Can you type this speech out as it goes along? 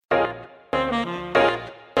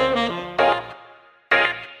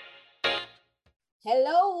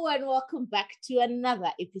Hello and welcome back to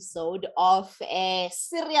another episode of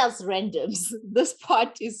Serious Randoms. This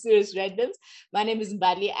part is Serious Randoms. My name is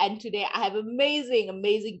Mbali, and today I have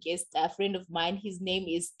amazing guest, a friend of mine. His name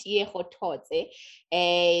is Thotse.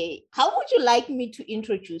 How would you like me to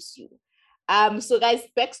introduce you? So guys,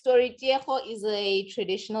 backstory, Tieho is a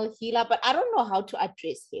traditional healer, but I don't know how to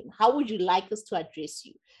address him. How would you like us to address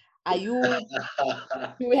you? Are you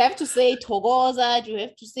Do we have to say Togoza? Do we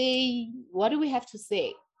have to say, what do we have to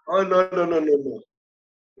say? Oh, no.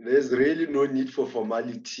 There's really no need for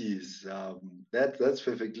formalities. That's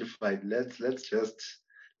perfectly fine. Let's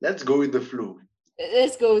go with the flow.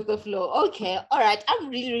 Let's go with the flow. Okay. All right. I'm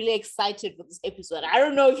really excited for this episode. I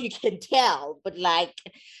don't know if you can tell, but like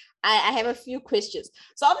I have a few questions.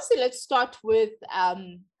 So obviously let's start with I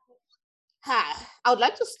would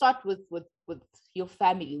like to start with your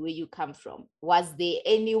family, where you come from. Was there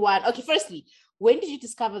anyone? Okay, firstly, when did you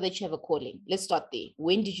discover that you have a calling? Let's start there.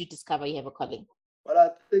 When did you discover you have a calling? Well, I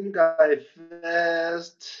think I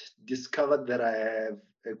first discovered that I have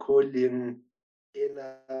a calling in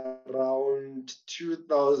around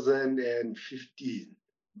 2015.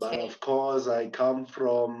 But of Okay. course, I come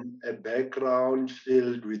from a background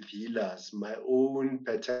filled with healers. My own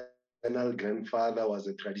paternal grandfather was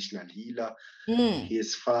a traditional healer. Mm,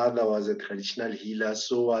 His father was a traditional healer.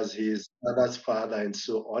 So was his father's father, and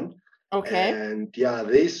so on. okay. And yeah,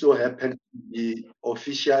 they so happen to be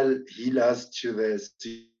official healers to the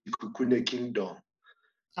Sikukune kingdom.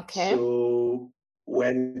 Okay. So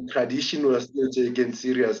when tradition was still taken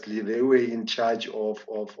seriously, they were in charge of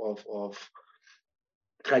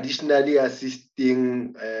traditionally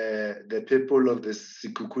assisting the people of the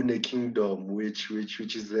Sikukune kingdom, which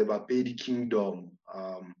is the Bapedi kingdom,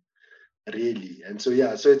 really. And so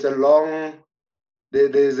yeah, so it's a long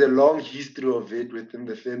there's a long history of it within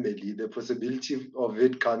the family. The possibility of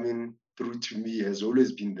it coming through to me has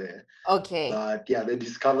always been there. Okay. But yeah, the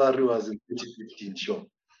discovery was in 2015, sure.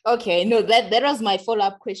 Okay, no, that was my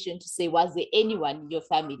follow-up question to say, was there anyone in your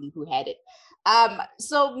family who had it?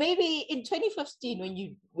 So maybe in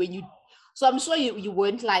 2015, when you so I'm sure you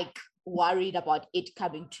weren't like worried about it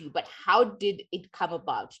coming to you, but how did it come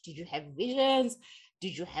about? Did you have visions?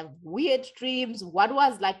 Did you have weird dreams? What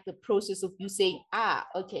was like the process of you saying,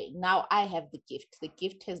 okay, now I have the gift. The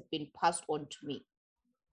gift has been passed on to me.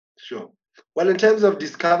 Sure. Well, in terms of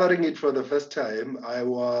discovering it for the first time, I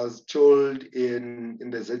was told in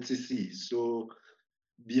the ZCC. So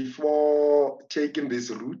before taking this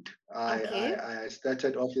route, Okay. I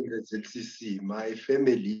started off in the ZCC. My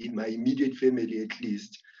family, my immediate family at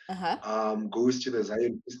least, Uh-huh. goes to the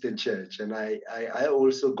Zion Christian Church. And I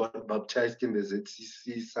also got baptized in the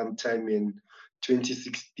ZCC sometime in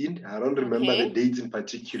 2016. I don't remember the Okay. dates in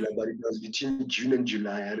particular, but it was between June and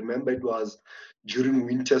July. I remember it was during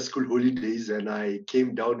winter school holidays, and I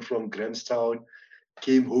came down from Grahamstown,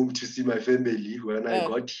 came home to see my family. When I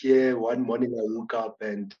got here, one morning I woke up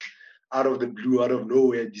and out of the blue, out of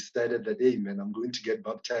nowhere, decided that, hey, man, I'm going to get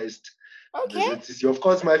baptized at the Okay. ZCC. Of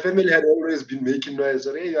course, my family had always been making noise.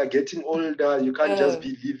 So, hey, you are getting older. You can't just Uh,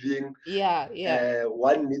 be living. yeah.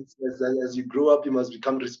 One needs, as you grow up, you must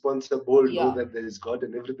become responsible, know Yeah. that there is God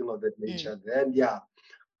and everything of that Mm. nature. Then, yeah,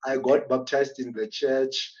 I got baptized in the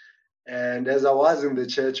church. And as I was in the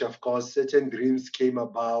church, of course, certain dreams came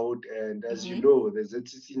about. And as you Mm-hmm. know, the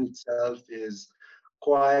ZCC in itself is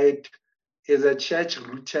a church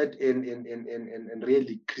rooted in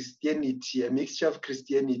really Christianity, a mixture of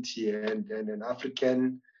Christianity and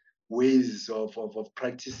African ways of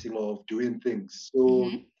practicing or of doing things. So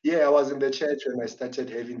Mm-hmm. yeah, I was in the church when I started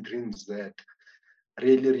having dreams that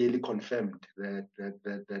really confirmed that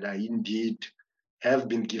I indeed have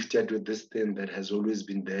been gifted with this thing that has always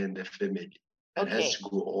been there in the family and has to Okay.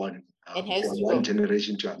 go on It has from to one go.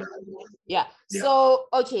 generation to another. Yeah. Yeah. So,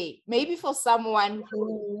 okay, maybe for someone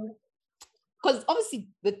who, because obviously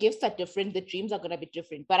the gifts are different, the dreams are going to be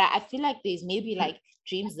different, but I feel like there's maybe like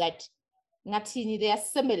dreams that Ngatini, they are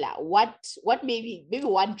similar. What maybe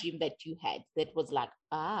one dream that you had that was like,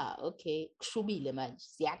 okay, kushubile manje,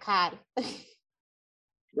 siyakhala.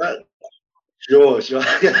 Well, sure.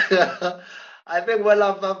 I think, well,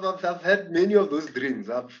 I've had many of those dreams.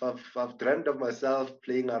 I've dreamt of myself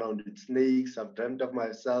playing around with snakes. I've dreamt of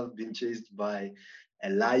myself being chased by a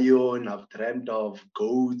lion. I've dreamt of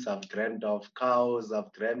goats. I've dreamt of cows.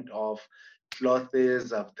 I've dreamt of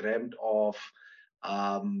clothes. I've dreamt of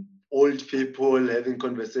old people having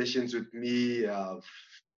conversations with me. I've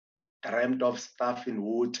dreamt of stuff in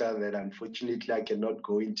water that unfortunately I cannot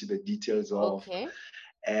go into the details of. Okay.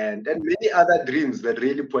 and many other dreams that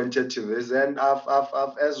really pointed to this. And I've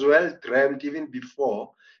as well dreamt even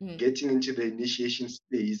before getting into the initiation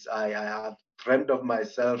space. I have dreamt of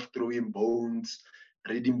myself throwing bones,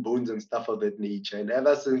 reading bones and stuff of that nature. And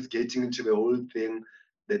ever since getting into the whole thing,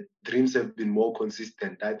 the dreams have been more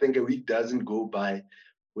consistent. I think a week doesn't go by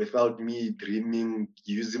without me dreaming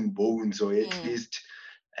using bones, or at least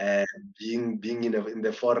uh, being in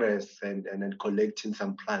the forest and collecting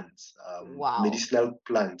some plants, Wow. medicinal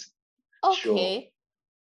plants. Sure. Okay.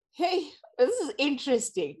 Hey, this is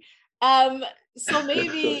interesting. So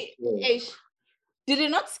maybe, Sure. Ish, did it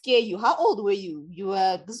not scare you? How old were you? You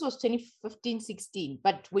were, this was 2015, 16,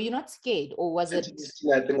 but were you not scared, or was it?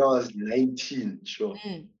 2016, I think I was 19. Sure.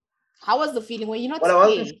 How was the feeling? Were you not Well, I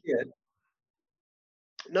wasn't scared? scared.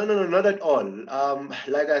 No, no, no, not at all.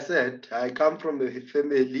 Like I said, I come from a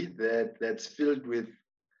family that's filled with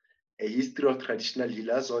a history of traditional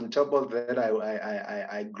healers. On top of that,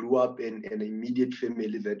 I grew up in an immediate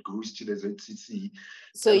family that goes to the ZCC,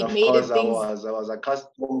 So and it of made course, it things, I was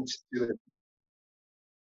accustomed to the,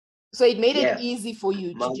 so it made it yeah, easy for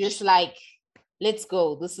you to just much, like, let's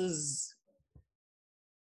go. This is,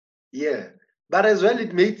 yeah. But as well,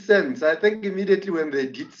 it made sense. I think immediately when they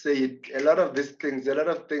did say it, a lot of these things, a lot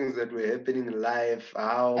of things that were happening in life,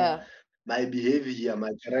 how uh, my behavior,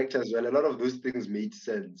 my character as well, a lot of those things made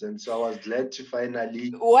sense. And so I was glad to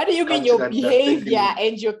finally what do you mean come to your the understanding. behavior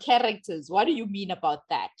and your characters? What do you mean about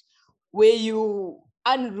that? Were you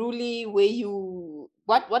unruly? Were you,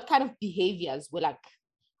 what kind of behaviors were like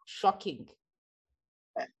shocking?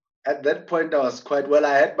 At that point, I was quite well.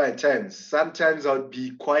 I had my times. Sometimes I would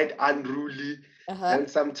be quite unruly. Uh-huh. Then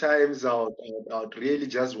sometimes I would really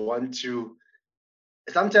just want to.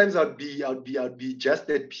 Sometimes I would be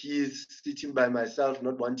just at peace, sitting by myself,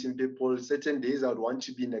 not wanting people. Certain days I would want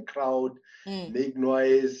to be in a crowd, make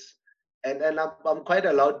noise, and I'm quite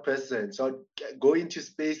a loud person. So I'd go into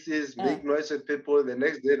spaces, Uh, make noise with people. The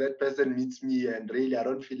next day that person meets me, and really I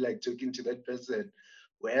don't feel like talking to that person.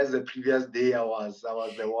 Whereas the previous day I was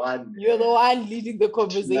the one. you're the one leading the She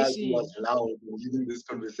was conversation. loud and leading these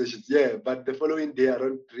conversations. Yeah, but the following day, I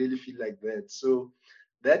don't really feel like that. So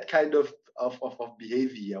that kind of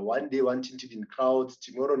behavior, one day wanting to be in crowds,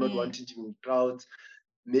 tomorrow not wanting to be in crowds,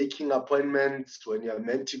 making appointments, when you're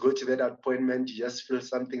meant to go to that appointment, you just feel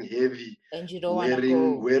something heavy And you don't want to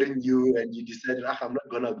go. wearing you, and you decided, ah, I'm not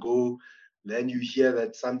gonna go. Then you hear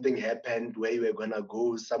that something happened where you were gonna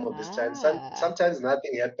go some of this time. Ah, Sometimes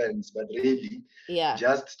nothing happens, but really yeah.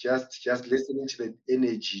 just listening to the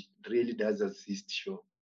energy really does assist. Sure.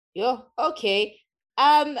 Yeah. Okay.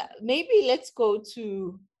 Maybe let's go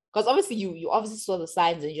to, because obviously you obviously saw the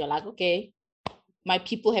signs and you're like, okay, my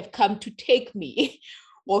people have come to take me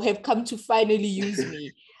or have come to finally use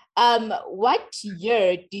me. What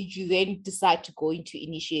year did you then decide to go into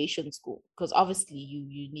initiation school? Because obviously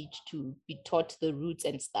you need to be taught the roots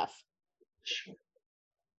and stuff. Sure.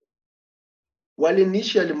 Well,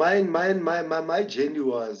 initially, my journey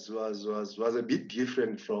was a bit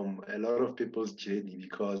different from a lot of people's journey,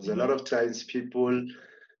 because a lot Mm-hmm. of times people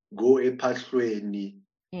go a pathway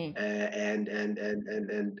Mm.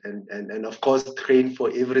 and of course train for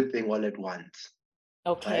everything all at once,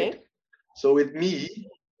 right? Okay. So with me,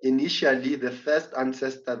 initially the first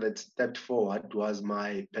ancestor that stepped forward was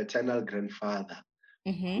my paternal grandfather,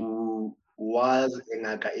 Mm-hmm. who was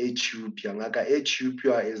Nkaga Ethiopia. Nkaga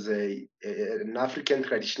Ethiopia is an African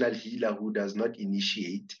traditional healer who does not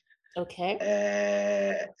initiate. Okay.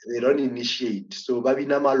 They don't initiate. So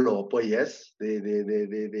Babina Malopo, yes, they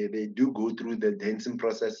do go through the dancing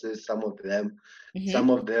processes. Mm-hmm. Some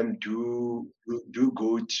of them do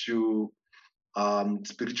go to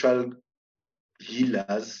spiritual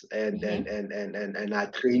healers Mm-hmm. and are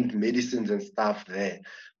trained medicines and stuff there.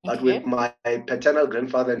 But with Okay. my paternal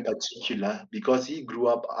grandfather in particular, because he grew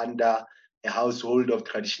up under a household of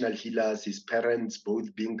traditional healers, his parents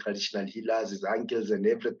both being traditional healers, his uncles and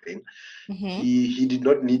everything, Mm-hmm. he did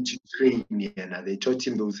not need to train. Now they taught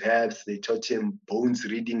him those herbs, they taught him bones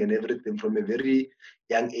reading and everything from a very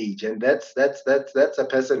young age. And that's a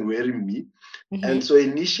person wearing me. And Mm-hmm. so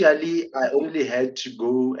initially, I only had to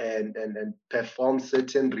go and perform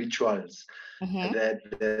certain rituals Mm-hmm.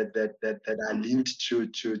 that are linked to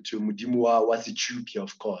Mudimu wa Ethiopia,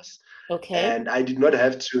 of course. Okay. And I did not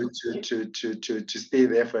have to stay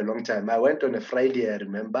there for a long time. I went on a Friday, I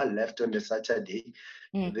remember, left on a Saturday.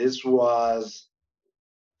 Mm. This was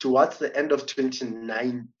towards the end of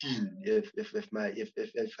 2019, if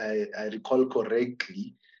I recall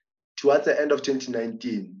correctly, towards the end of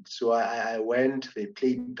 2019. So I went, they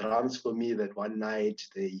played drums for me that one night.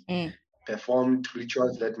 They Mm. performed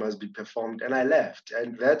rituals that must be performed, and I left.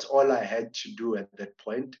 And that's all I had to do at that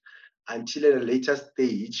point, until at a later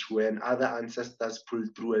stage when other ancestors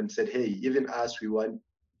pulled through and said, hey, even us, we want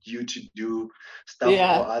you to do stuff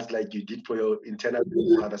for us like you did for your internal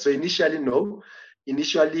grandfather. So initially, no.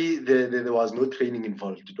 Initially, there was no training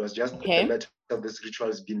involved. It was just a matter of this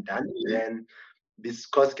rituals being done. Then,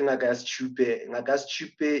 because Nkaga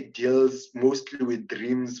Chupe deals mostly with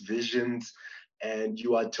dreams, visions, and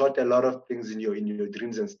you are taught a lot of things in your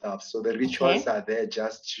dreams and stuff. So the rituals are there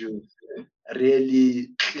just to really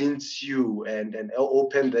cleanse you and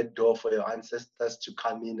open that door for your ancestors to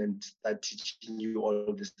come in and start teaching you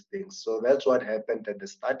all these things. So that's what happened at the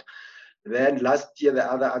start. Then last year, the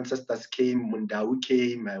other ancestors came, Mundau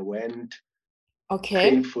came, I went,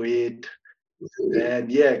 trained for it.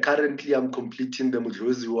 And yeah, currently I'm completing the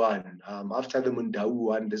Mudlozi one. After the Mundau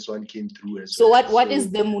one, this one came through as well. So what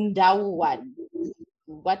is the Mundau one?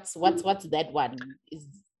 What's that one?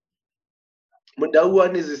 Mundau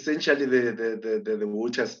one is essentially the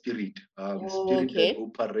water spirit, spirit that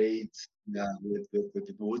operates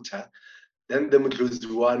with water. Then the Mudlozi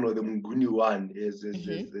one or the Munguni one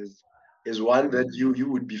is one that you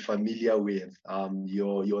would be familiar with.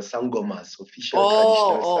 Your sangomas, official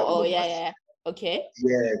traditional sangomas. Okay.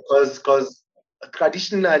 Yeah, because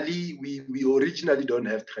traditionally we originally don't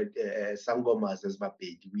have sangomas as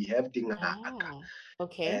Bapedi. We have Nkaga.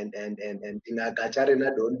 And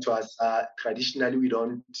Nkaga don't twasa. Traditionally we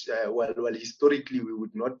don't. Well, historically we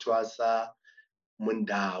would not twasa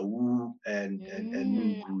Mundau and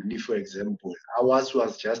Munguni, for example. Ours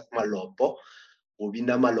was just Malopo,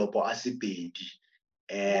 Obina Malopo Asipedi.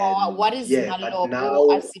 And what is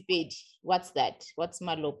Malopo Asipedi? What's that? What's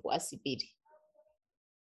Malopo Asipedi?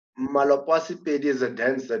 Malopo Asipedi is a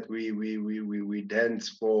dance that we dance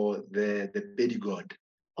for the pedigod.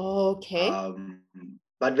 Okay.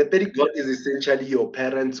 But the pedigod is essentially your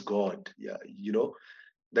parents' god. Yeah, you know,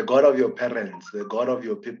 the god of your parents, the god of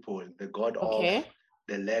your people, the god of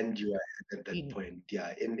the land you are at that point.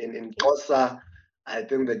 Yeah. In Xhosa, I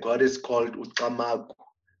think the god is called Ucamagu.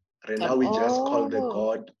 Right now we just call the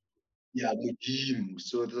god Mudimu.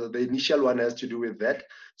 So the initial one has to do with that.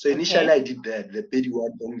 So initially I did that, the pedi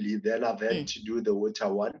one only. Then I've had to do the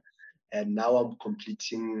water one, and now I'm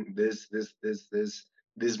completing this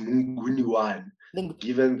Munguni one.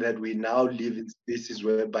 Given that we now live in spaces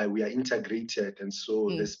whereby we are integrated, and so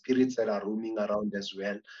the spirits that are roaming around as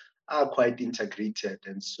well are quite integrated,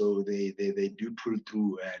 and so they do pull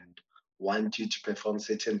through and want you to perform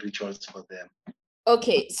certain rituals for them.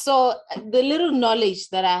 Okay, so the little knowledge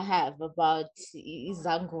that I have about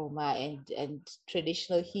izangoma and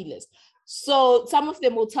traditional healers. So some of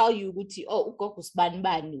them will tell you, oh, Gokos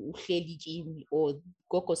Banbani, or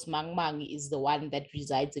Gokos Mangmang is the one that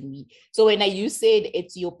resides in me. So when you said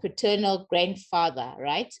it's your paternal grandfather,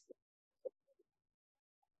 right?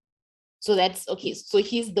 So that's okay. So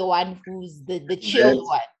he's the one who's the chilled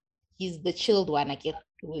one. He's the chilled one. I get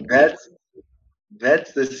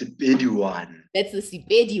that's the Sepedi one. That's the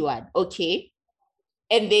Sepedi one. Okay.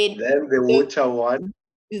 And then the water one.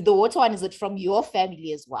 The water one, is it from your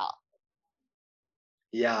family as well?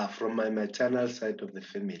 Yeah, from my maternal side of the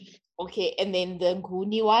family. Okay, and then the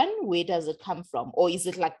Nguni one, where does it come from? Or is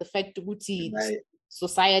it like the fact that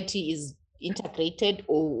society is integrated,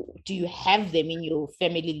 or do you have them in your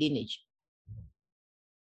family lineage?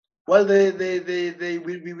 Well,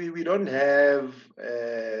 we don't have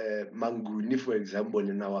Manguni, for example,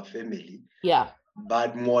 in our family. Yeah.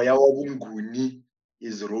 But Moya Nguni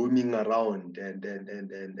is roaming around and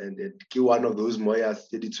one of those Moyas,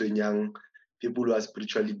 young people who are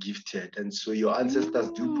spiritually gifted. And so your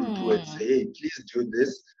ancestors do pull through and say, hey, please do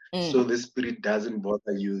this so the spirit doesn't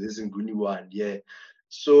bother you. This is Nguni one. Yeah.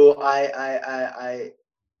 So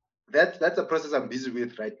that's a process I'm busy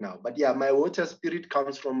with right now. But yeah, my water spirit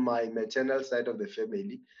comes from my maternal side of the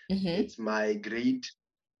family. It's my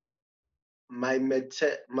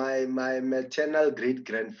maternal great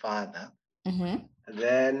grandfather.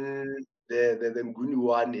 Then the Nguni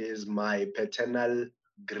one is my paternal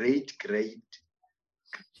great grandfather.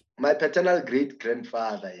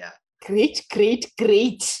 Yeah. Great.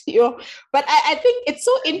 But I think it's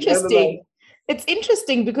so interesting. It's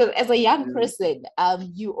interesting because as a young person,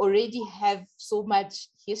 you already have so much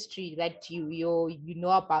history that you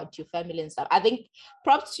know about your family and stuff. I think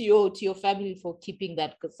props to your family for keeping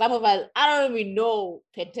that, because some of us, I don't even know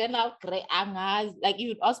paternal great angas. Like you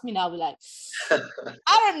would ask me now, be like, I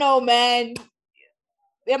don't know, man.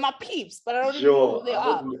 They're my peeps, but I don't even know who they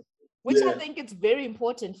are. Which I think it's very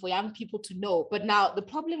important for young people to know. But now the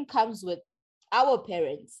problem comes with our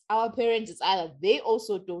parents. Our parents is either they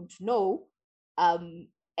also don't know,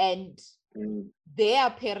 and their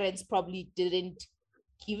parents probably didn't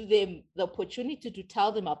give them the opportunity to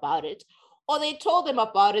tell them about it, or they told them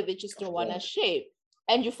about it, they just don't want to share.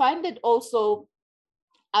 And you find that also,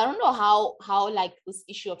 I don't know how like this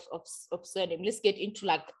issue of surname, let's get into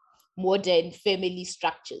like modern family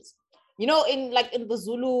structures. In the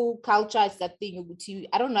Zulu culture, it's that thing,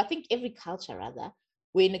 I don't know, I think every culture rather,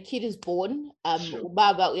 when a kid is born,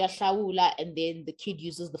 ubaba uyahlawula, and then the kid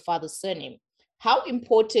uses the father's surname. How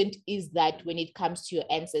important is that when it comes to your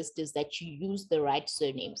ancestors, that you use the right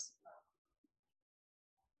surnames?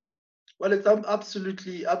 Well, it's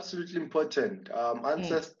absolutely important.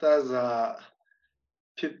 Ancestors are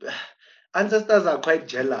quite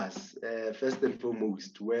jealous, first and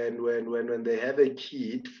foremost, when they have a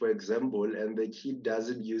kid, for example, and the kid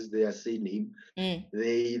doesn't use their surname,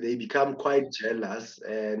 they become quite jealous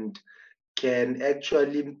and can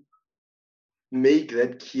actually make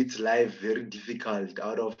that kid's life very difficult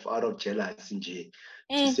out of jealousy.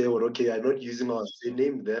 To say, well, okay, you are not using our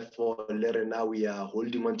surname, therefore later now we are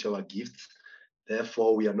holding on to our gifts,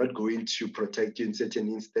 therefore we are not going to protect you in certain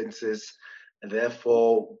instances,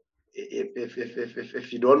 therefore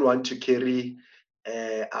if you don't want to carry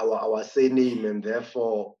our surname and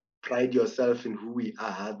therefore pride yourself in who we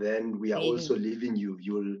are, then we are also leaving you.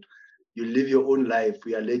 You live your own life.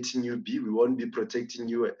 We are letting you be. We won't be protecting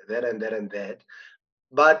you, that and that and that.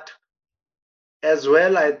 But as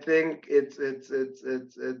well, I think it's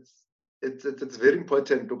very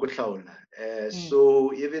important to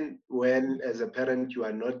so even when as a parent you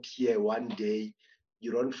are not here one day,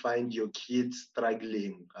 you don't find your kids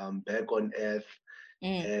struggling back on earth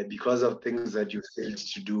because of things that you failed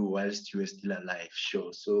to do whilst you were still alive.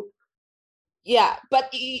 Sure. So yeah,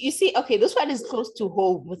 but you see, okay, this one is close to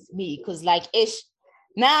home with me because like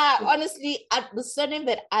now, honestly, the surname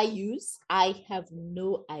that I use, I have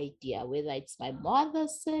no idea whether it's my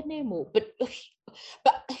mother's surname or but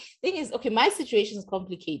thing is, okay, my situation is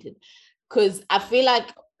complicated because I feel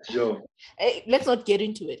like let's not get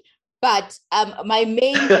into it. But my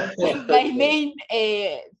main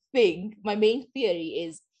my main theory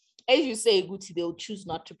is, as you say, Guti, they'll choose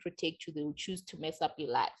not to protect you, they will choose to mess up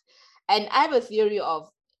your life. And I have a theory of,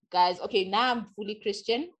 guys, okay, now I'm fully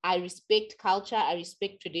Christian. I respect culture. I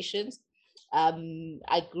respect traditions.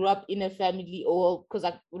 I grew up in a family, or because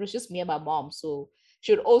it was just me and my mom. So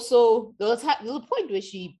she would also, there was a point where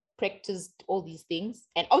she practiced all these things,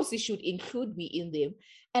 and obviously she would include me in them.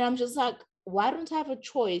 And I'm just like, why don't I have a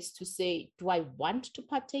choice to say, do I want to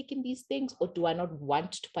partake in these things or do I not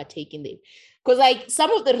want to partake in them? Because like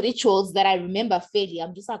some of the rituals that I remember fairly,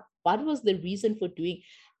 I'm just like, what was the reason for doing?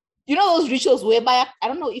 Those rituals whereby, I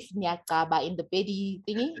don't know if Nkaga in the bedi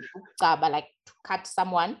thingy, like to cut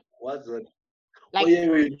someone. What's that? Like, yeah,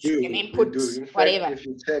 we do. And then put In fact, whatever. if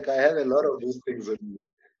you check, I have a lot of those things on me.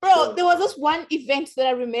 Bro, there was this one event that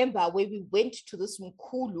I remember where we went to this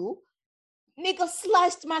Mkulu. Nigga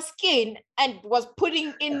sliced my skin and was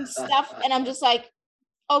putting in stuff. And I'm just like,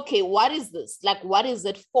 okay, what is this? Like, what is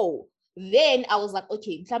it for? Then I was like,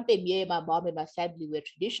 okay, me, my mom and my family were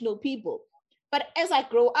traditional people. But as I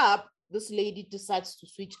grow up, this lady decides to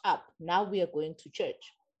switch up. Now we are going to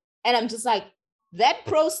church. And I'm just like, that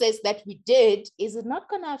process that we did, is it not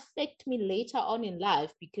going to affect me later on in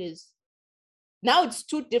life? Because now it's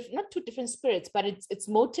not two different spirits, but it's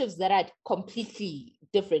motives that are completely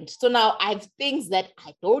different. So now I have things that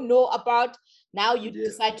I don't know about. Now you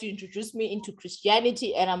decide to introduce me into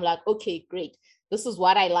Christianity, and I'm like, okay, great. This is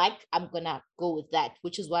what I like. I'm going to go with that,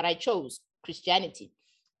 which is what I chose, Christianity.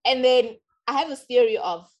 And then I have a theory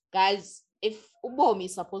of, guys, if Ubom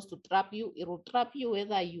is supposed to trap you, it will trap you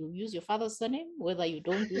whether you use your father's surname, whether you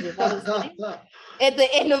don't use your father's surname. At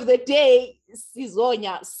the end of the day,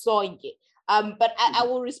 Sizonya Songe. But I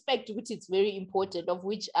will respect, which is very important, of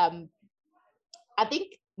which I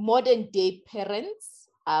think modern day parents,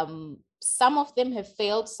 some of them have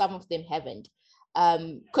failed, some of them haven't.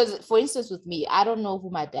 Because for instance, with me, I don't know who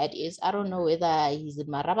my dad is. I don't know whether he's in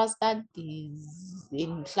Marabastad, he's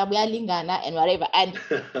in Lingana, and whatever. And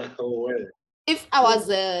if I was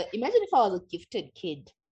imagine if I was a gifted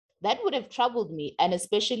kid, that would have troubled me. And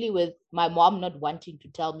especially with my mom not wanting to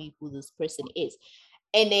tell me who this person is.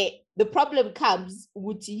 And the problem comes,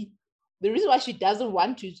 Wuti, the reason why she doesn't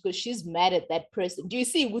want to is because she's mad at that person. Do you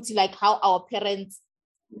see, Wuti, like how our parents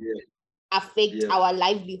affect our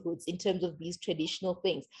livelihoods in terms of these traditional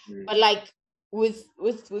things? But like with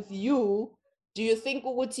you, do you think,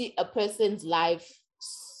 Wuti, a person's life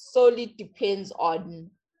solely depends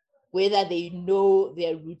on whether they know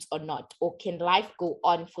their roots or not? Or can life go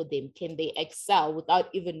on for them? Can they excel without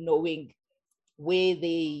even knowing where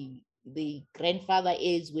they the grandfather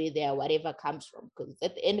is, where their whatever comes from. Because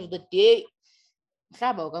at the end of the day,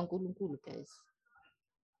 guys.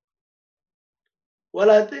 Well,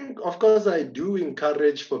 I think, of course, I do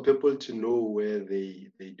encourage for people to know where they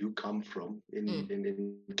do come from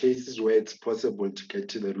in cases where it's possible to get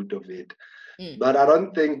to the root of it. But I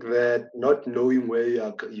don't think that not knowing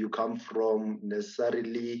where you come from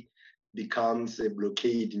necessarily becomes a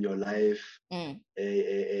blockade in your life, a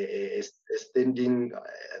standing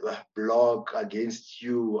block against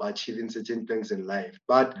you achieving certain things in life.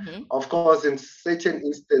 But of course, in certain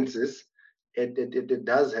instances, it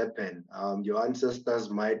does happen. Your ancestors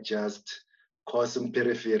might just cause some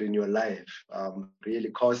periphery in your life, really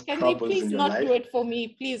cause Can they troubles in please your not life. do it for me,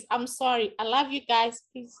 please? I'm sorry. I love you guys.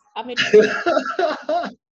 Please, I'm at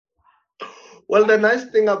Well, the nice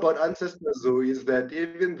thing about ancestors, though, is that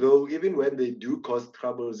even when they do cause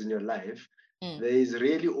troubles in your life, there is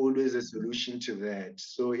really always a solution to that.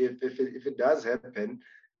 So if it does happen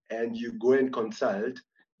and you go and consult,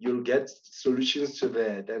 you'll get solutions to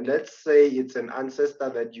that. And let's say it's an ancestor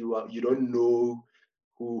that you don't know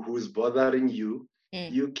who's bothering you.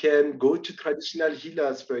 You can go to traditional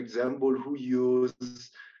healers, for example, who use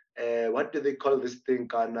what do they call this thing?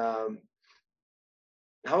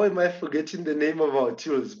 How am I forgetting the name of our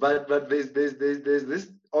tools? But there's this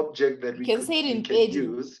object that You can say it we in can Edu.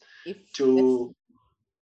 use If to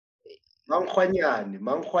Manghuanyane.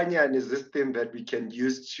 Manghuanyane is this thing that we can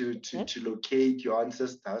use to locate your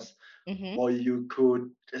ancestors. Or you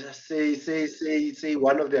could say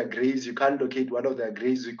one of their graves. You can't locate one of their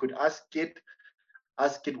graves. We could ask it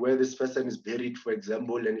where this person is buried, for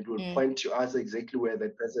example, and it will point to us exactly where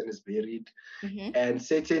that person is buried. And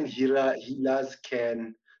certain healers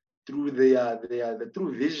can, through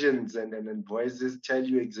through visions and voices, tell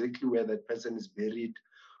you exactly where that person is buried.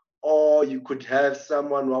 Or you could have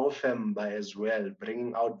someone Wafemba as well,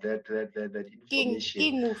 bringing out that information.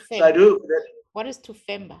 King So I do that. What is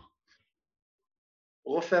Tufemba?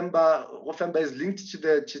 Wafemba is linked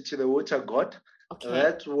to the water god. Okay.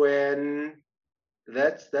 That's when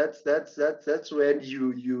that's when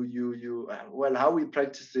you well, how we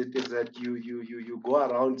practice it is that you go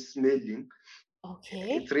around smelling.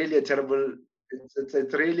 Okay. It's really a terrible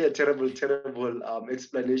it's really a terrible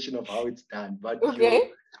explanation of how it's done, but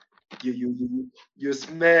Okay. you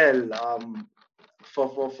smell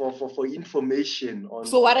for information on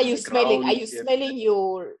So what are you the smelling? Are ground. you smelling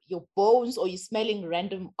your bones, or you smelling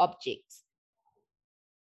random objects?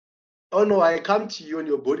 Oh no, I come to you on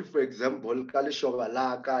your body, for example,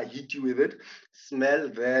 hit you with it, smell,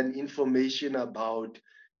 then information about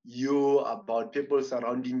you, about people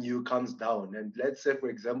surrounding you comes down. And let's say, for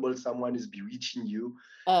example, someone is bewitching you.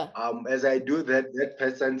 As I do that, that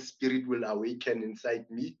person's spirit will awaken inside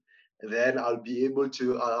me. Then I'll be able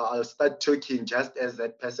to, I'll start talking just as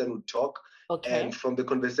that person would talk. Okay. And from the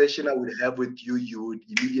conversation I would have with you, you would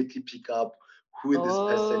immediately pick up who this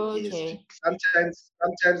person is. Sometimes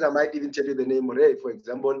I might even tell you the name. Ray, for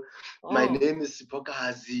example, my name is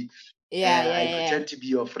Sipokazi. I pretend to be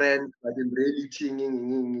your friend, but in reality,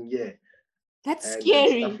 yeah. That's and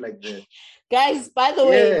scary. Stuff like that. Guys, by the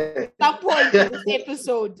way, at some point in this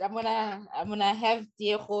episode, I'm gonna have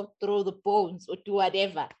Diego throw the bones or do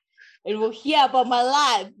whatever. And we'll hear about my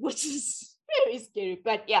life, which is very scary.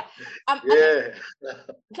 But yeah.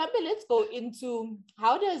 Let's go into,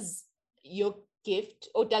 how does your gift,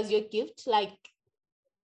 or does your gift, like,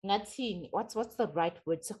 nothing, what's the right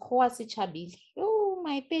word? Oh,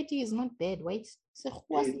 my Betty is not bad. Wait.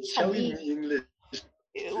 Shall we in English?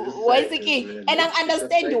 Why is the king? And I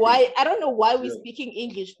understand why. I don't know why we're speaking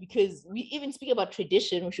English, because we even speak about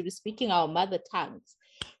tradition. We should be speaking our mother tongues.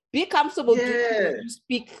 Be comfortable to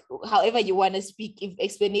speak however you want to speak. If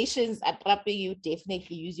explanations are trapping you,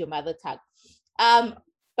 definitely use your mother tongue.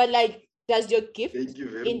 But like, does your gift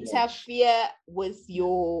interfere with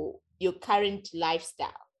your current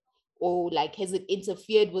lifestyle, or like, has it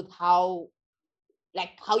interfered with how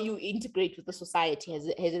you integrate with the society? Has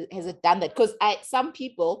it done that? Because some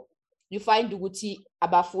people, you find ukuthi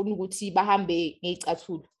abafuni ukuthi bahambe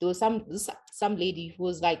ngecathulo. There was some lady who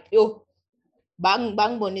was like, yo, she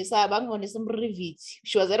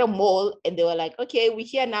was at a mall and they were like, okay, we're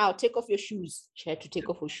here now, take off your shoes. She had to take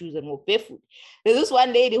off her shoes and walk barefoot. There's this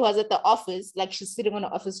one lady who was at the office, like, she's sitting on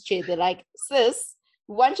an office chair. They're like, sis,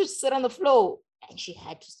 we want you to sit on the floor. And she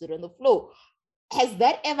had to sit on the floor. Has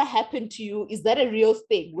that ever happened to you? Is that a real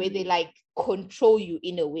thing where they like control you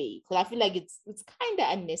in a way? Because I feel like it's kind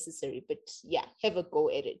of unnecessary, but yeah, have a go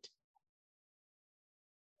at it.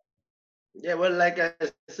 Yeah, well, like I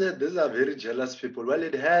said, these are very jealous people. Well,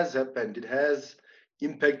 it has happened. It has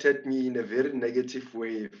impacted me in a very negative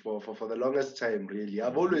way for the longest time, really.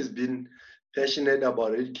 I've always been passionate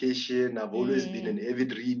about education. I've always been an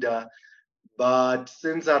avid reader. But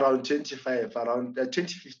since around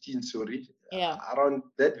 2015, sorry, Yeah. around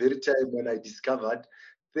that very time when I discovered,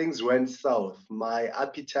 things went south. My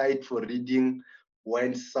appetite for reading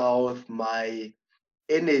went south. My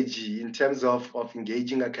energy in terms of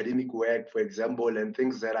engaging academic work, for example, and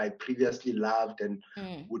things that I previously loved and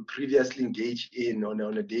would previously engage in on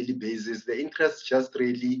a daily basis, the interest just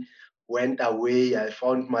really went away. I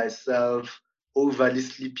found myself overly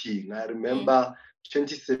sleeping. I remember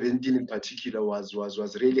 2017 in particular was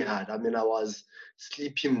really hard. I mean, I was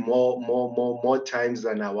sleeping more times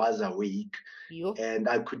than I was awake. Yo. And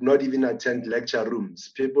I could not even attend lecture rooms.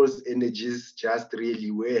 People's energies just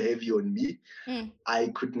really were heavy on me. I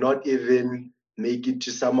could not even make it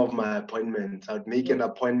to some of my appointments. I'd make an Yo.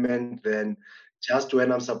 appointment, then just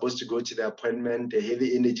when I'm supposed to go to the appointment, the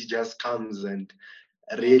heavy energy just comes, and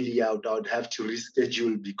really I would have to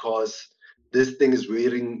reschedule because this thing is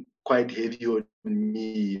wearing quite heavy on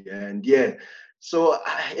me. And yeah, so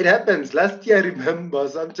it happens. Last year, I remember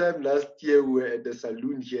sometime last year, we were at the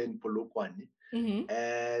saloon here in Polokwane.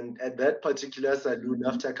 And at that particular saloon,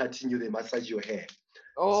 after cutting you, they massage your hair.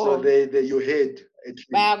 So Oh, they your head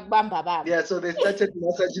actually. bamba bam. Yeah, so they started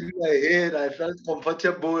massaging my head. I felt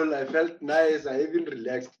comfortable. I felt nice. I even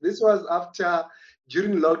relaxed. This was after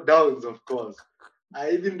during lockdowns, of course.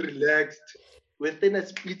 I even relaxed. Within a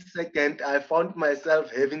split second, I found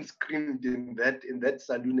myself having screamed in that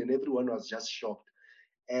saloon, and everyone was just shocked.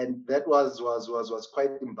 And that was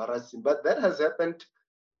quite embarrassing. But that has happened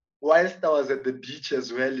whilst I was at the beach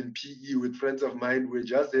as well in PE with friends of mine. We're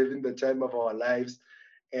just having the time of our lives,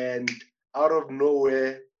 and out of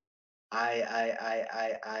nowhere, I I I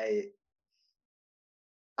I I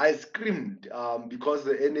I screamed because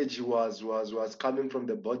the energy was coming from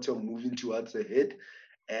the bottom, moving towards the head,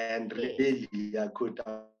 and Yes. really I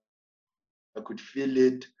could feel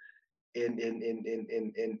it in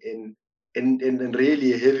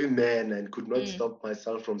really a heavy man, and could not stop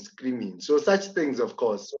myself from screaming. So such things, of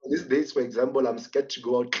course. So these days, for example, I'm scared to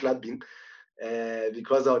go out clubbing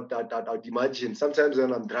because I'd imagine sometimes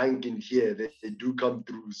when I'm drunk in here, they do come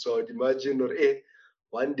through. So I'd imagine, or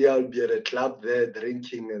one day I'll be at a club there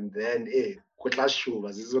drinking, and then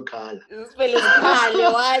kutlashuva zizokhala. Spell is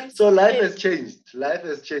Kale, what? So life has changed. Life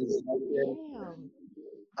has changed. Damn.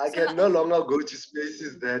 I So can no longer go to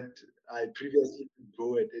spaces that I previously could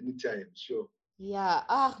go at any time. Sure. yeah,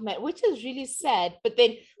 ah man, which is really sad. But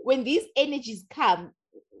then when these energies come,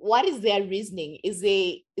 what is their reasoning? Is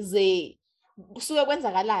they so when's the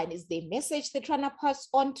line? Is the message they're trying to pass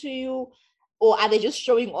on to you? Or are they just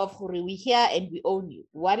showing off we here and we own you?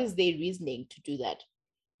 What is their reasoning to do that?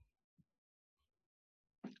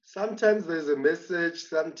 Sometimes there's a message,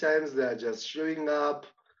 sometimes they're just showing up.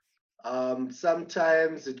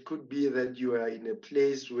 Sometimes it could be that you are in a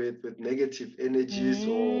place with negative energies,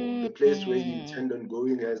 or the place where you Mm. intend on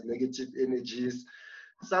going has negative energies.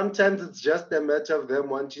 Sometimes it's just a matter of them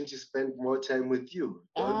wanting to spend more time with you.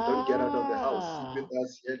 Don't get out of the house. Sit with Ah.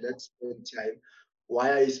 us here. Let's spend time.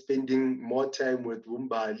 Why are you spending more time with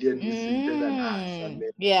Wumbali and Wisimpe than us? I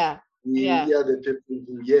mean, Yeah. we Yeah. are the people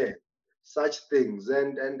who, yeah, such things.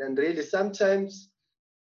 And really sometimes,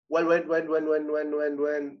 well,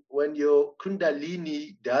 when your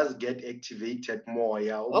kundalini does get activated more,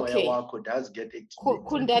 yeah, umoya Okay. wako does get activated,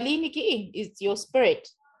 Kundalini is your spirit.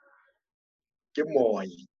 ke moya,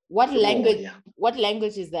 What ke language? moya. What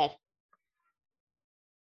language is that?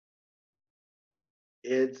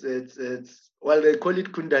 It's well, they call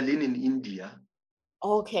it kundalini in India,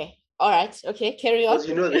 Okay. All right. Okay. Carry on. because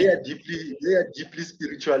they are deeply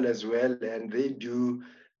spiritual as well, and they do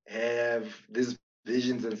have these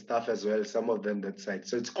visions and stuff as well. Some of them that side.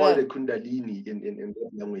 So it's called a kundalini in that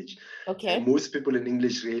language, and Okay. most people in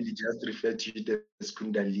English really just refer to it as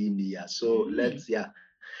kundalini. Yeah. So let's Mm. yeah.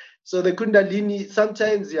 So the kundalini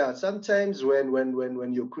sometimes, yeah, sometimes when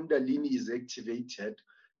your kundalini is activated,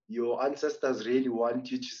 your ancestors really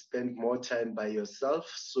want you to spend more time by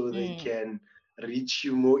yourself so they Mm. can reach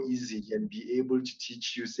you more easily and be able to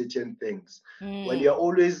teach you certain things. When you're Mm.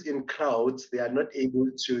 always in crowds, they are not able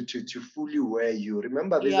to fully wear you.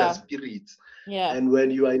 Remember, these are Yeah. spirits. Yeah. And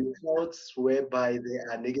when you are in crowds whereby there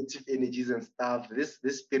are negative energies and stuff, these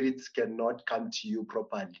spirits cannot come to you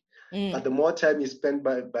properly. But Mm. the more time you spend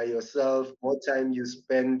by yourself, more time you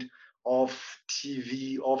spend off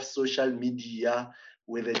TV, off social media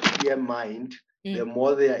with a clear mind, the Mm.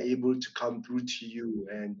 more they are able to come through to you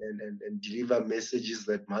and deliver messages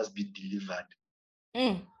that must be delivered.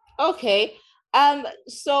 Mm. Okay.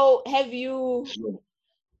 So have you Sure.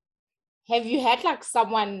 Have you had like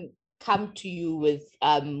someone come to you with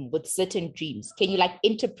certain dreams? Can you like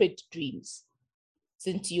interpret dreams?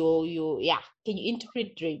 Since you yeah, can you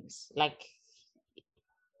interpret dreams? Like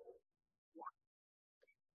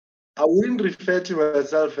I wouldn't refer to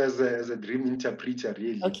myself as a dream interpreter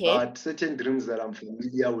really, okay. but certain dreams that I'm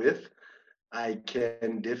familiar with, I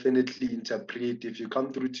can definitely interpret. If you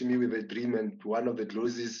come through to me with a dream and one of the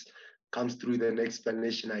glosses comes through with an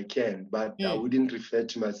explanation, I can, but I Mm. wouldn't refer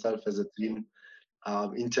to myself as a dream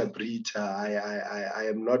interpreter. I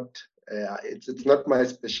am not. It's not my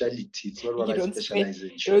specialty. It's not what You I don't specialize in. you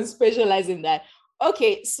don't Sure, specialize in that.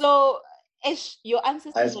 Okay, so Ish, your I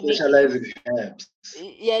ancestors are making specialize in herbs.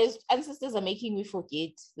 yeah, your ancestors are making me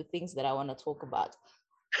forget the things that I want to talk about.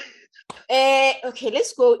 Okay,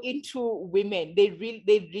 let's go into women. They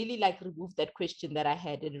really like removed that question that I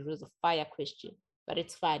had, and it was a fire question, but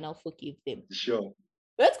it's fine. I'll forgive them. Sure,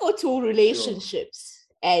 Let's go to sure, relationships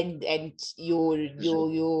and sure.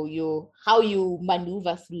 your how you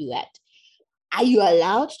maneuver through that. Are you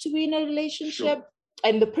allowed to be in a relationship? Sure.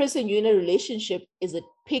 And the person you're in a relationship, is it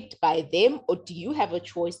picked by them, or do you have a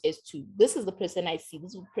choice as to this is the person I see,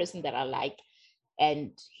 this is the person that I like,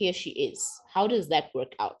 and here she is? How does that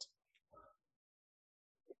work out?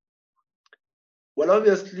 Well,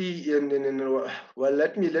 obviously, well,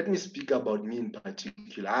 let me speak about me in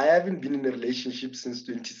particular. I haven't been in a relationship since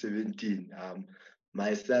 2017.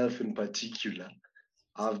 Myself in particular,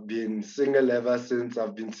 I've been single ever since.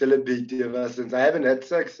 I've been celibate ever since. I haven't had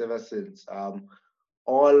sex ever since.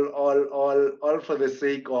 All for the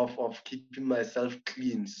sake of keeping myself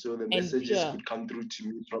clean, so the And messages pure. could come through to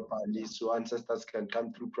me properly, so ancestors can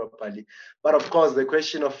come through properly. But of course, the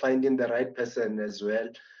question of finding the right person as well.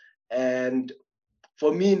 And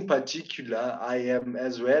for me in particular, I am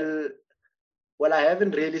as well. Well, I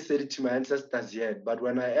haven't really said it to my ancestors yet, but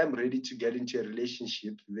when I am ready to get into a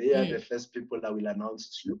relationship, they are the Mm, first people I will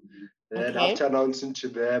announce to. Then okay. after announcing to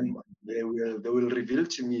them, they will reveal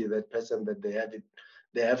to me that person that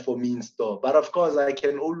they have for me in store. But of course, I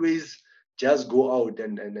can always just go out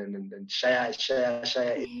and share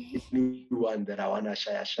anyone that I wanna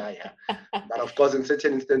share. But of course, in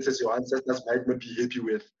certain instances, your ancestors might not be happy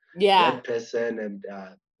with Yeah. that person, and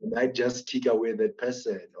you might just kick away that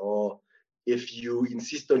person. Or if you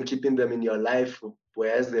insist on keeping them in your life,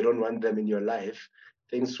 whereas they don't want them in your life,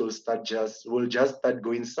 things will just start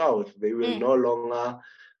going south. They will Mm, no longer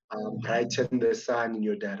brighten the sun in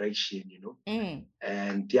your direction. mm,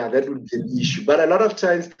 And yeah, that would be an issue. But a lot of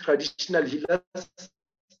times, traditional healers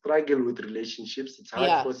struggle with relationships. It's hard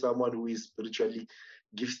yeah. for someone who is spiritually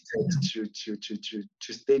gifted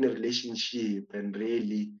to stay in a relationship and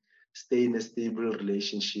really stay in a stable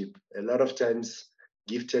relationship. A lot of times,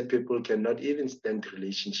 gifted people cannot even stand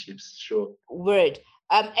relationships. Sure. Word.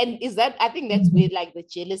 And is that, I think that's where like the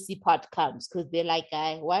jealousy part comes, because they're like,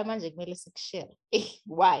 why am I share?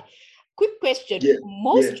 Why? Quick question. Yeah,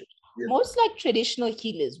 yeah, yeah, Most like traditional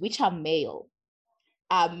healers, which are male,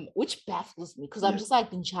 which baffles me because I'm yeah. just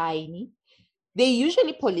like Nchaini, they're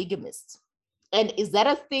usually polygamists. And is that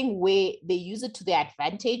a thing where they use it to their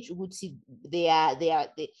advantage? Would see they are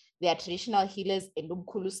traditional healers, and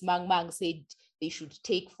Umkhulu Mang Mang said they should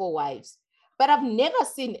take 4 wives. But I've never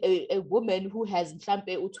seen a woman who has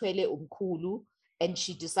mhlampe utwele umkhulu and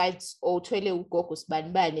she decides, or utwele ugogo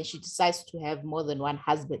sbanibani, and she decides to have more than one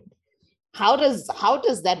husband. How does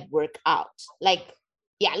that work out? Like,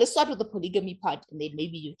 yeah, let's start with the polygamy part, and then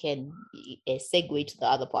maybe you can segue to the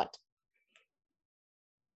other part.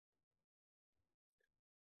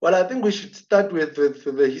 Well, I think we should start with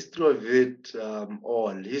the history of it all.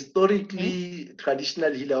 Mm-hmm. Historically,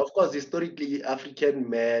 traditional healer, of course, historically, African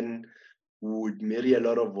men would marry a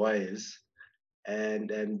lot of wives, and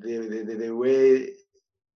they were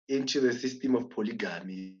into the system of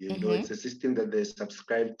polygamy. It's Mm-hmm. a system that they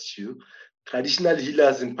subscribed to. Traditional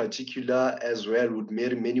healers, in particular, as well, would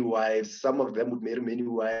marry many wives. Some of them would marry many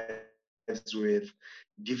wives with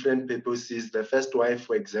different purposes. The first wife,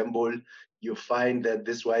 for example, you find that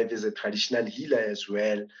this wife is a traditional healer as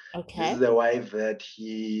well. This is Okay. the wife that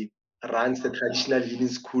he runs the traditional healing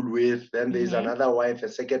school with. Then there's Mm-hmm. another wife, a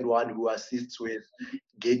second one, who assists with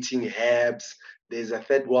getting herbs. There's a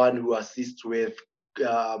third one who assists with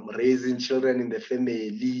raising children in the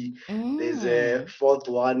family. There's a Mm. fourth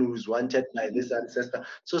one who's wanted by this ancestor.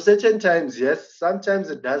 So certain times, yes, sometimes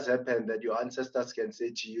it does happen that your ancestors can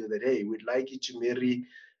say to you that, hey, we'd like you to marry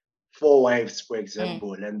 4 wives, for Mm.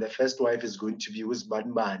 example, and the first wife is going to be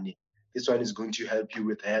Uzbanbani. This one is going to help you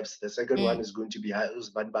with herbs. The second one Mm. is going to be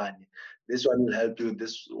Uzbanbani. This one will help you with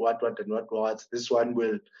this, what, and what. This one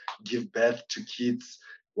will give birth to kids.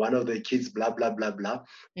 one of the kids, blah, blah, blah, blah.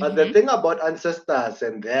 But the thing about ancestors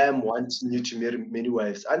and them wanting you to marry many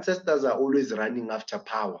wives, ancestors are always running after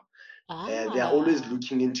power. They are always Ah.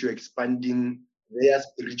 looking into expanding their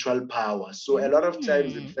spiritual power. So a lot of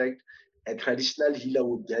times, in Mm. fact, a traditional healer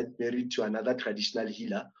would get married to another traditional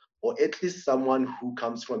healer, or at least someone who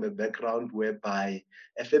comes from a background whereby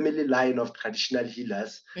a family line of traditional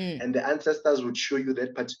healers, Mm. and the ancestors would show you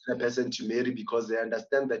that particular person to marry because they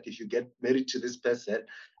understand that if you get married to this person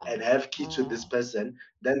and have kids with this Ah. person,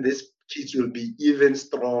 then this kids will be even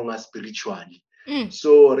stronger spiritually. Mm.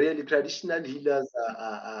 So really, traditional healers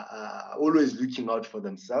are always looking out for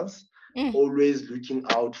themselves, Mm. always looking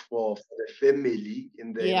out for the family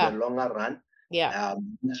in the Yeah. longer run, Yeah.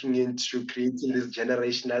 looking into creating this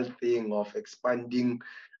generational thing of expanding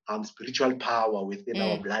spiritual power within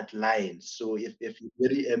our Mm. bloodline. So if you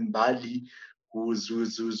marry Mbali, whose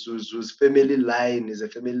family line is a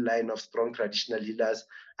family line of strong traditional healers,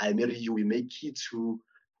 I marry you. We make kids who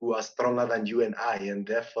are stronger than you and I, and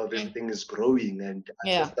therefore this Mm. thing is growing and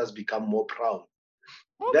Yeah. ancestors become more proud.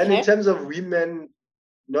 Then in Okay. terms of women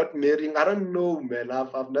not marrying, I don't know, man.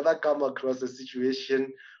 I've never come across a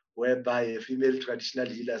situation whereby a female traditional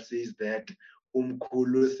healer says that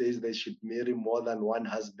Umkulu says they should marry more than one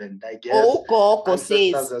husband. I guess Oh, Gogo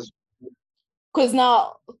ancestors says, as because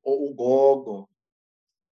now, Ugogo.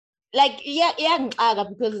 like, yeah, yeah, Nkaga,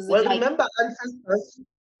 because is it Well, like, remember ancestors.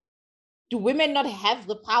 do women not have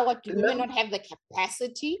the power? Do women Remember, not have the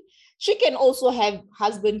capacity? She can also have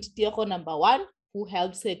husband Tiro number one, who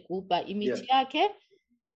helps her kuba yeah, imithi yakhe.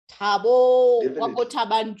 Thabo definitely.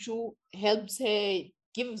 Wakotabanchu helps her,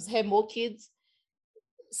 gives her more kids.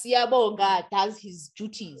 Siyabonga does his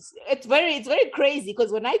duties. It's very crazy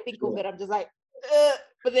because when I think of Sure, it, I'm just like,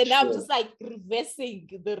 but then now I'm sure. just like reversing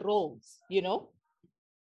the roles, you know?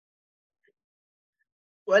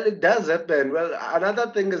 Well, it does happen. Well, another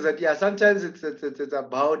thing is that yeah, sometimes it's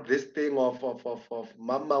about this thing of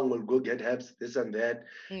mama will go get helps, this and that.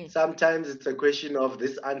 Mm, Sometimes it's a question of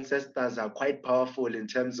these ancestors are quite powerful in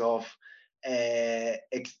terms of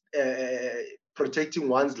protecting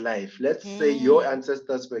one's life. Let's say your mm,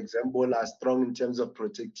 ancestors, for example, are strong in terms of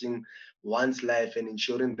protecting one's life and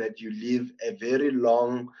ensuring that you live a very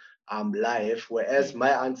long life, whereas mm.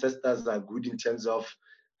 my ancestors are good in terms of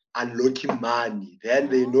unlocking money. Then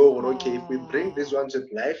they know, okay, if we bring this Ah, one with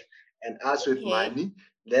life and us with okay. money,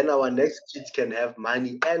 then our next kids can have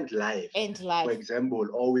money and life, End for life. example.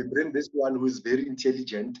 Or we bring this one who's very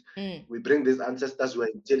intelligent. Mm, We bring these ancestors who are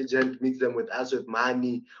intelligent, mix them with us with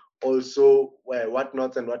money, also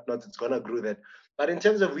whatnot and whatnot. It's gonna grow that. But in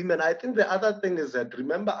terms of women, I think the other thing is that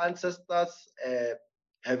remember ancestors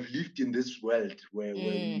have lived in this world where we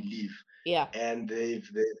mm. live, Yeah, and they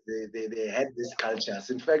had these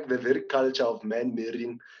cultures. In fact, the very culture of men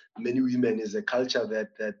marrying many women is a culture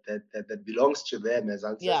that belongs to them as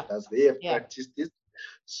yeah, ancestors. They have yeah. practiced this.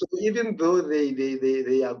 So even though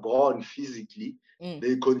they are gone physically, Mm,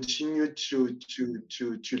 they continue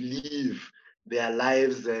to live their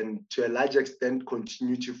lives and to a large extent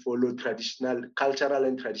continue to follow traditional cultural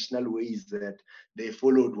and traditional ways that they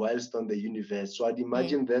followed whilst on the universe. So I'd mm.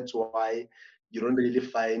 imagine that's why you don't really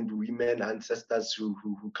find women ancestors who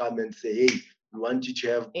come and say, hey, we want you to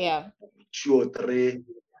have Yeah. two or three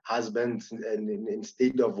husbands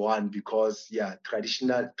instead of one, because yeah,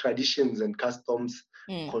 traditional traditions and customs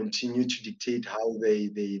Mm. continue to dictate how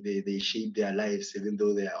they shape their lives, even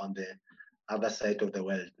though they are on the other side of the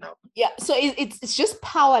world now. Yeah, so it's just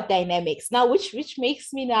power dynamics now, which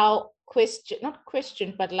makes me now question, not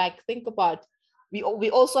question, but like think about, we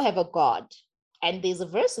also have a God, and there's a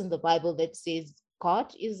verse in the Bible that says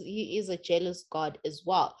God is, he is a jealous God as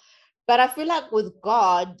well. But I feel like with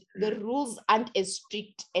God, the Mm. rules aren't as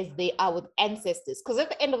strict as they are with ancestors, because at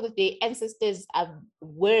the end of the day, ancestors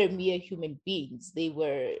were mere human beings. They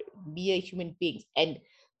were mere human beings, and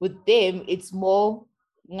with them it's more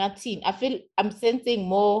ngathini. I feel I'm sensing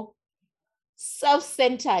more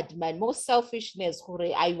self-centered, man, more selfishness.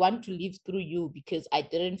 I want to live through you because I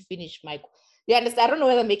didn't finish my, you understand? I don't know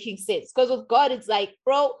whether making sense, because with God it's like,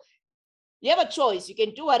 bro, you have a choice, you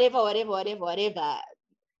can do whatever,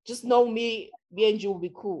 just know me and you will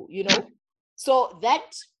be cool, you know. So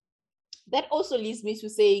that also leads me to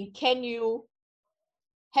saying, can you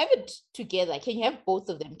have it together? Can you have both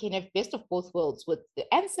of them? Can you have best of both worlds with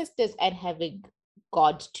the ancestors and having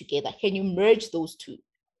God together? Can you merge those two?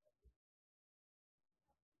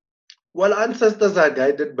 Well, ancestors are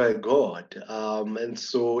guided by God, and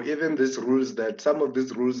so even these rules that some of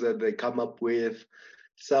these rules that they come up with,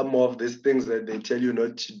 some of these things that they tell you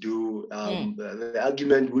not to do, Mm. the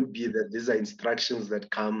argument would be that these are instructions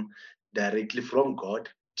that come directly from God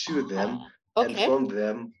to them. Uh-huh. and Okay. from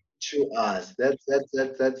them to us.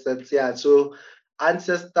 That's yeah. So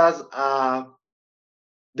ancestors are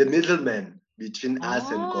the middleman between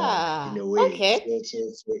us and God in Ah, a way. okay.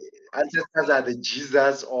 So ancestors are the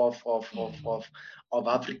Jesus of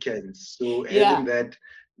Africans. So Yeah. having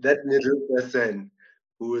that middle person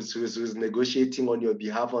who's negotiating on your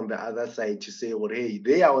behalf on the other side to say, well, hey,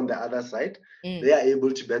 they are on the other side. They Mm. are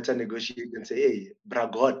able to better negotiate and say, hey,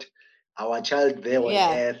 God, our child there on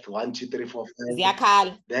Yeah. earth, 1, 2, 3, 4, 5.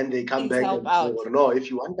 Ziakal, Then they come please back help and say, out. well, no,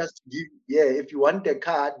 if you want us to give, yeah, if you want a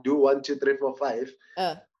car, do 1, 2, 3, 4, 5.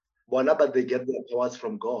 Uh, But they get their powers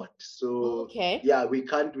from God. So okay. yeah, we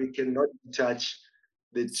cannot touch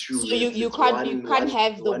the two. So you It's you one can't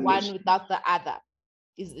have the one one nation. without the other.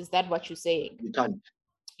 Is that what you're saying? You can't.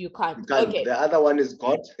 You can't. You can't. Okay. The other one is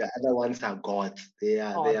God. The other ones are gods. They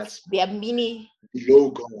are Gods. They are mini.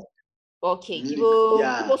 below God. Okay. Kibo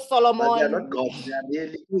Yeah, but they are Solomon. not God. They are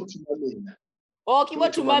really Oh, kibo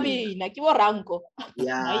Tumamina. Tumami. Na kibo Ranko.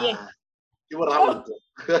 Yeah. Yeah, you were Joke,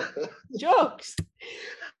 jokes.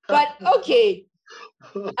 But okay.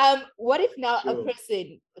 What if now a Sure.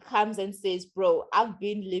 person comes and says, bro, I've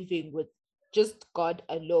been living with just God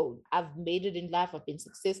alone. I've made it in life, I've been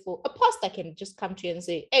successful. A pastor can just come to you and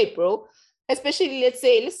say, hey, bro, especially let's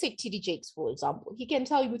take TD Jakes, for example. He can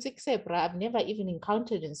tell you, bro, I've never even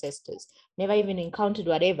encountered ancestors, never even encountered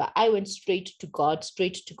whatever. I went straight to God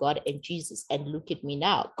and Jesus, and look at me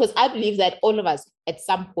now. Because I believe that all of us at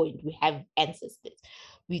some point we have ancestors.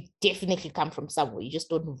 We definitely come from somewhere. You just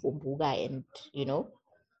don't know Vumbuga and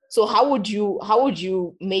so how would you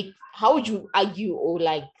argue or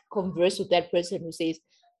like converse with that person who says,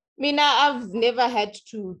 Mina, I've never had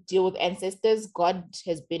to deal with ancestors. God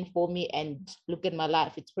has been for me and look at my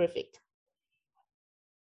life. It's perfect.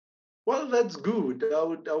 Well, that's good. I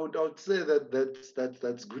would say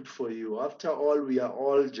that's good for you. After all, we are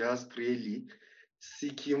all just really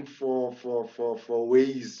seeking for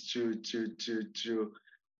ways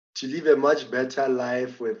to live a much better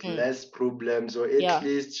life with Mm, less problems, or at yeah,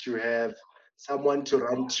 least to have someone to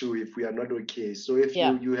run to if we are not okay. So if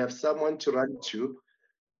yeah, you have someone to run to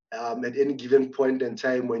at any given point in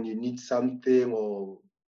time when you need something or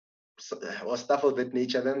stuff of that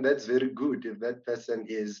nature, then that's very good if that person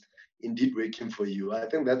is indeed working for you. I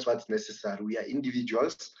think that's what's necessary. We are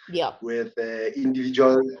individuals yeah. with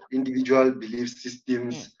individual belief Mm,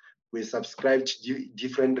 systems. We subscribe to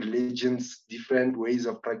different religions, different ways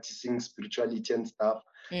of practicing spirituality and stuff.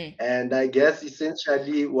 mm, And I guess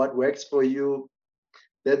essentially what works for you,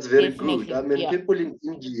 that's very good. I definitely. mean, Yeah, people in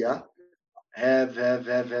India have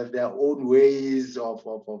their own ways of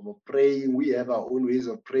praying. We have our own ways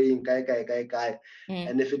of praying, kai kai kai kai. mm,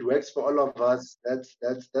 And if it works for all of us, that's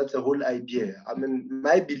the whole idea. I mean,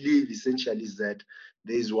 my belief essentially is that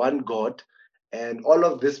there is one God, and all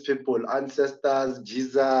of these people, ancestors,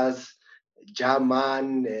 Jesus,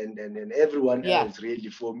 German, and everyone yeah, else, really,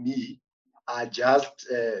 for me, are just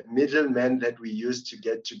middlemen that we use to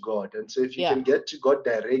get to God. And so if you yeah. can get to God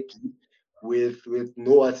directly, with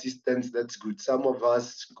no assistance, that's good. Some of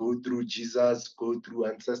us go through Jesus, go through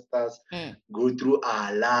ancestors, Mm, go through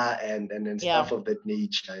Allah and yeah. stuff of that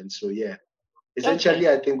nature. And so yeah, Okay. essentially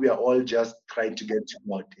I think we are all just trying to get to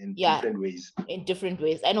God in Yeah, different ways. in different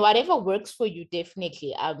ways. And whatever works for you,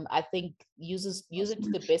 definitely. I think use it to the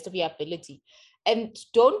Absolutely. best of your ability. And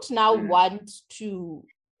don't now Mm, want to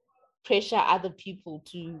pressure other people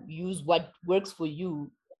to use what works for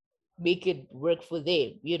you, make it work for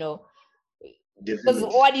them. Because definitely.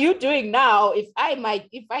 what you're doing now, if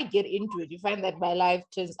I get into it, you find that my life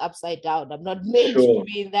turns upside down. I'm not meant to Sure.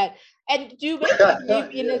 be in that. And do you maybe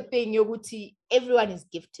believe in a Yeah. thing, Yoguti? Everyone is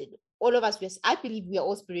gifted. All of us, I believe we are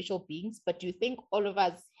all spiritual beings, but do you think all of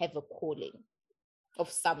us have a calling of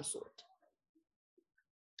some sort?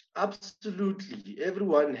 Absolutely.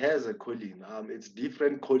 Everyone has a calling. It's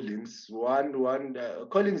different callings. One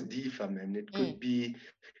callings differ, man. It Mm, could be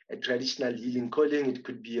a traditional healing calling. It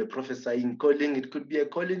could be a prophesying calling. It could be a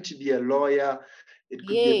calling to be a lawyer. It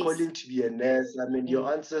could be a yes. calling to be a nurse. I mean, Mm,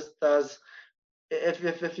 your ancestors.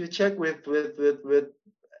 If you check with,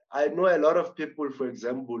 I know a lot of people, for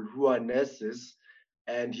example, who are nurses,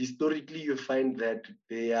 and historically you find that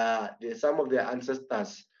some of their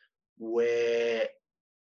ancestors were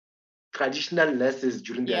traditional nurses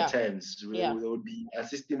during their yeah. times. They Yeah. would be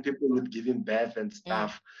assisting people with giving birth and Mm,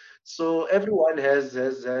 stuff. So everyone has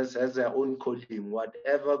their own calling.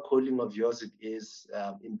 Whatever calling of yours it is,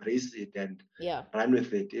 embrace it and yeah. run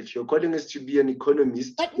with it. If your calling is to be an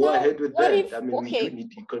economist, But go now, ahead with what that. if, I mean, we do okay,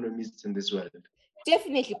 need economists in this world.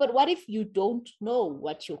 definitely, but what if you don't know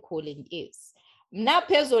what your calling is? Now,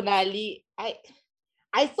 personally,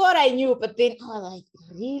 I thought I knew, but then I was like,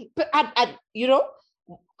 really? But you know,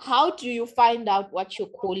 how do you find out what your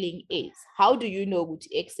calling is? How do you know which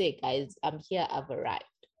XA guys? I'm here, I've arrived.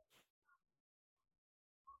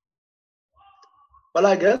 Well,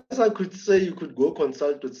 I guess I could say you could go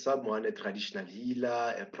consult with someone, a traditional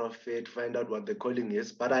healer, a prophet, find out what the calling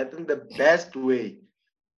is. But I think the best way,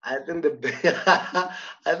 I think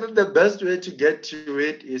the best way to get to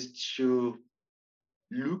it is to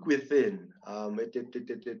look within.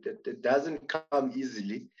 It doesn't come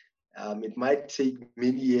easily. It might take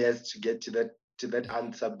many years to get to that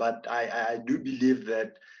answer, but I do believe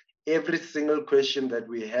that every single question that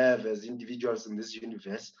we have as individuals in this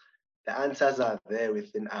universe, the answers are there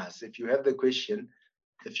within us. If you have the question,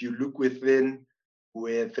 if you look within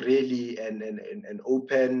with really an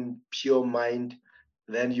open, pure mind,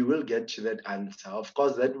 then you will get to that answer. Of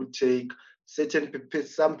course, that would take certain people,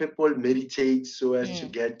 some people meditate so as to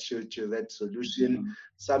get to that solution.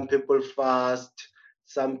 Some people fast,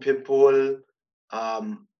 some people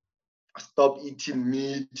um, stop eating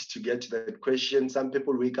meat to get to that question. Some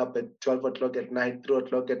people wake up at 12 o'clock at night, 3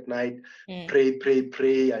 o'clock at night,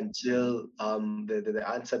 pray until the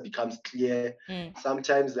answer becomes clear.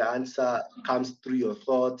 Sometimes the answer comes through your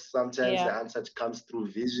thoughts. Sometimes the answer comes through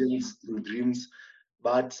visions, through dreams.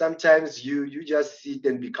 But sometimes you just sit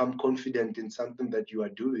and become confident in something that you are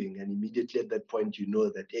doing. And immediately at that point, you know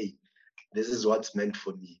that, hey, this is what's meant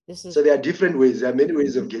for me. So there are different ways. There are many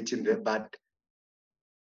ways of getting there, but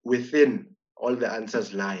within all the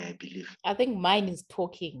answers lie, I believe. I think mine is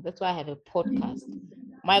talking. That's why I have a podcast.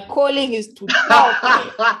 My calling is to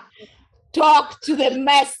talk. Talk to the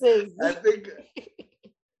masses. I think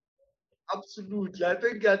absolutely. I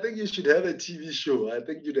think you should have a TV show. I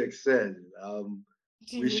think you'd excel.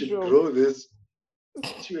 We should grow this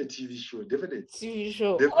to a TV show. Definitely. TV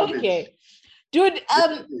show. Definitely. Okay. Dude,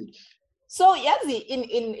 so Yazi,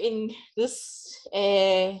 in this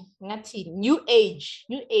new age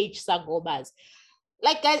sangomas,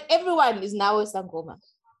 like guys, everyone is now a sangoma,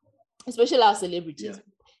 especially our celebrities.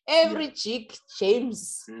 Every chick,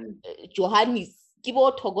 James, Johannes,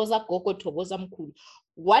 Kibo Togoza Goko Togoza Mkulu.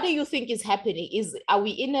 What do you think is happening? Are we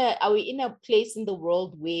in a place in the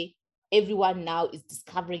world where everyone now is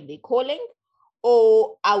discovering their calling,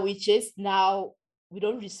 or are we just now we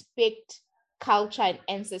don't respect culture and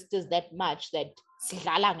ancestors that much that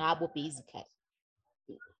sidlala ngabo basically?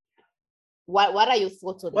 What are your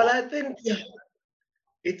thoughts on that? Well, I think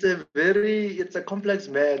it's a complex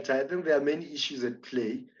matter. I think there are many issues at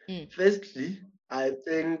play. Firstly, I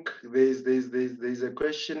think there's a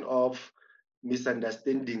question of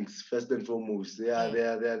misunderstandings first and foremost. There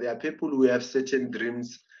are people who have certain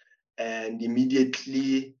dreams, and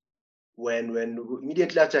immediately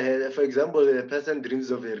after, for example, a person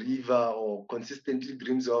dreams of a river or consistently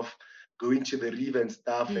dreams of going to the river and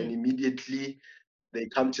stuff, and immediately they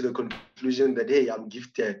come to the conclusion that, hey, I'm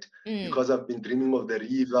gifted because I've been dreaming of the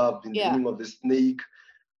river, I've been dreaming of the snake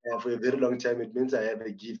for a very long time. It means I have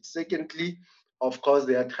a gift. Secondly, of course,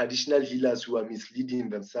 there are traditional healers who are misleading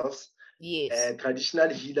themselves. Traditional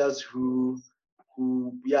healers who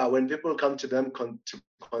when people come to them to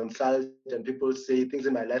consult and people say things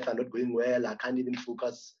in my life are not going well, I can't even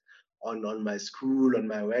focus on my school, on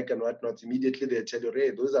my work and whatnot, immediately they tell you,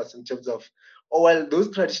 hey, those are symptoms of,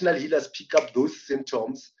 those traditional healers pick up those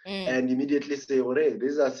symptoms and immediately say, oh, hey,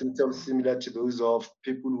 these are symptoms similar to those of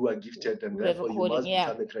people who are gifted, and therefore you must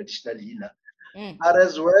become a traditional healer. But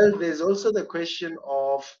as well, there's also the question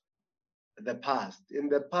of the past. In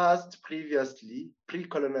the past, previously,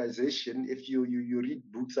 pre-colonization, if you read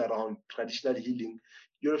books around traditional healing,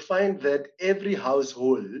 you'll find that every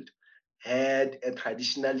household had a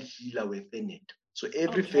traditional healer within it. So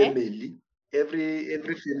every family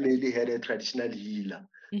had a traditional healer.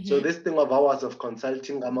 So this thing of hours of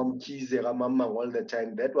consulting Kize, all the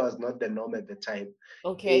time, that was not the norm at the time.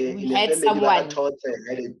 We had someone. Thotse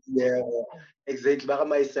had exactly.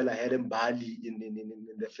 Maisela had Mbali in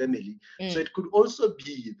the family. So it could also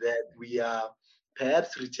be that we are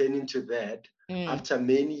perhaps returning to that after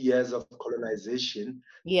many years of colonization.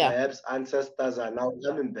 Perhaps ancestors are now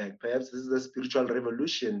coming back. Perhaps this is the spiritual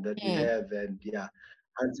revolution that we have, and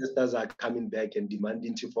ancestors are coming back and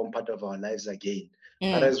demanding to form part of our lives again.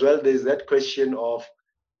 But as well, there's a question of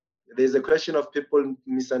people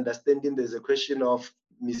misunderstanding, there's a question of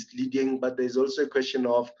misleading, but there's also a question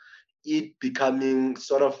of it becoming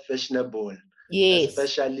sort of fashionable,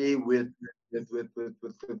 especially with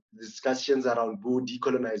discussions around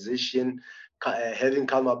decolonization having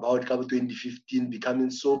come about 2015, becoming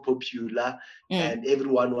so popular, and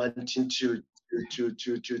everyone wanting to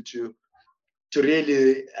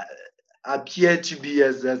really appear to be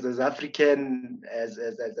as African as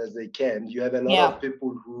they can. You have a lot Yeah, of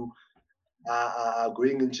people who are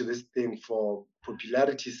going into this thing for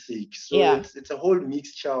popularity's sake. So yeah. it's a whole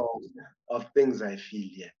mixture of things, I feel,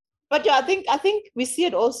 yeah. But yeah, I think we see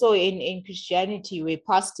it also in Christianity where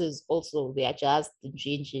pastors also they are just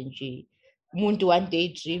G. Muntu one day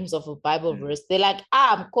dreams of a Bible verse. They're like,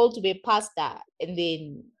 I'm called to be a pastor. And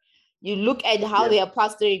then you look at how Yeah. they are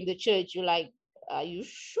pastoring the church, you're like, are you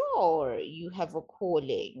sure you have a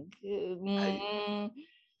calling? Yeah,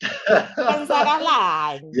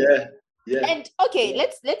 yeah, And okay, yeah.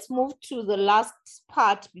 let's move to the last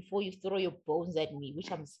part before you throw your bones at me,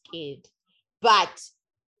 which I'm scared. But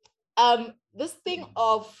this thing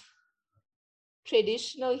of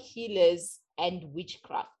traditional healers and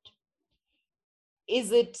witchcraft,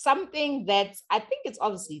 is it something that I think it's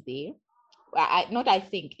obviously there? Not I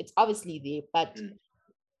think it's obviously there, but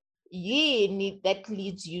yeah, that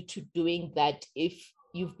leads you to doing that if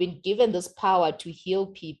you've been given this power to heal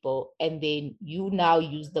people and then you now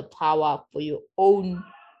use the power for your own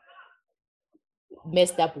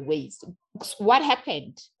messed up ways. What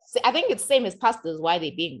happened? So I think it's same as pastors, why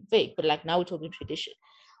they're being fake, but like now we're talking tradition.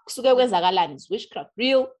 Is witchcraft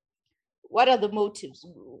real? What are the motives?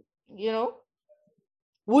 You know,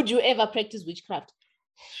 would you ever practice witchcraft?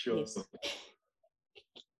 Sure. Yes.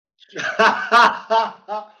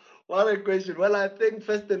 What a question. Well, I think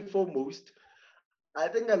first and foremost, I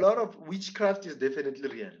think a lot of witchcraft is definitely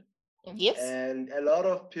real. Yes. And a lot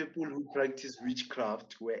of people who practice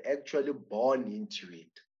witchcraft were actually born into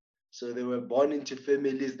it. So they were born into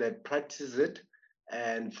families that practice it.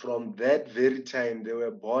 And from that very time, they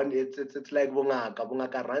were born. It's like bongaka.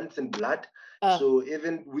 Bongaka runs in blood. So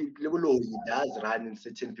even he does run in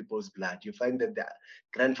certain people's blood. You find that the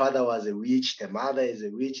grandfather was a witch, the mother is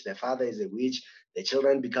a witch, the father is a witch, the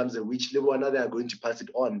children becomes a witch. They are going to pass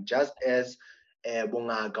it on, just as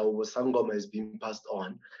bongaka or sangoma is being passed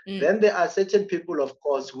on. Then there are certain people, of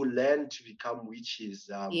course, who learn to become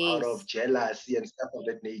witches out of Yes. jealousy and stuff of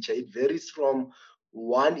that nature. It varies from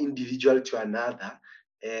one individual to another,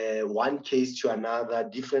 one case to another,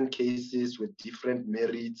 different cases with different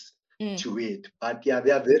merits to it. But yeah,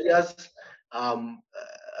 there are various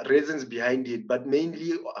reasons behind it, but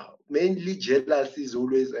mainly jealousy is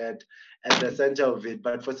always at the center of it.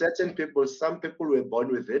 But for certain people, some people were born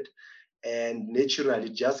with it, and naturally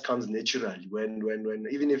it just comes naturally when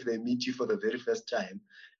even if they meet you for the very first time,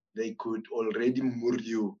 they could already mur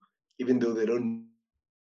you even though they don't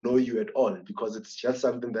know you at all, because it's just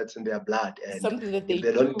something that's in their blood. And if they Something that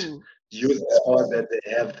don't they do. use the powers that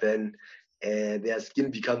they have, then their skin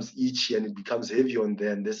becomes itchy and it becomes heavy on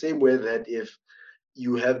them, the same way that if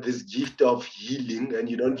you have this gift of healing and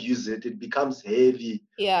you don't use it, it becomes heavy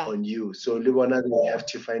Yeah. on you. So Libana, they have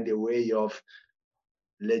to find a way of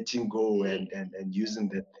letting go and using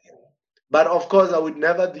that thing. But of course, I would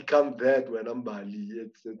never become that when I'm Bali.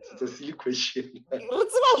 It's a silly question. Re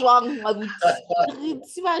tseba jwang abuti? Re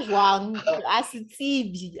tseba jwang? A se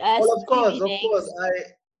Well, of course, next.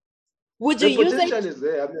 I Would you the use it? potential is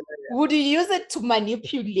there. I mean, Would you use it to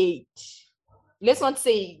manipulate? Let's not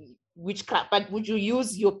say witchcraft, but would you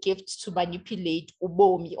use your gift to manipulate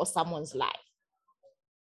ubomi or someone's life?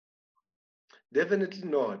 definitely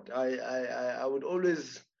not. I would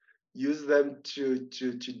always use them to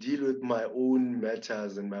deal with my own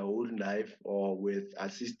matters in my own life, or with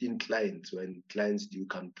assisting clients when clients do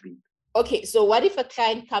come through. Okay, so what if a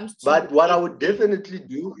client comes to you But what I and would says, definitely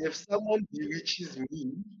do if someone bewitches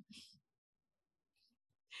me,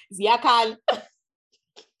 Ziakal,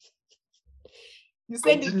 you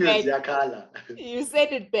send it continuous back. yakala. You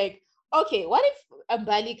send it back. Okay, what if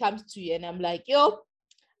Mbali comes to you and I'm like, yo,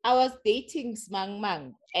 I was dating Smang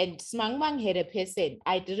Mang, and Smang Mang had a person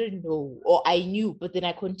I didn't know or I knew, but then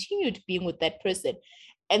I continued being with that person.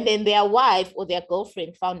 And then their wife or their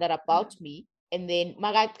girlfriend found out about me. And then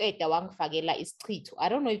Magaqeda wangfakela isichitho. I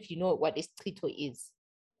don't know if you know what isichitho is.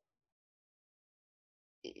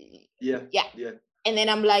 Yeah, Yeah. yeah. And then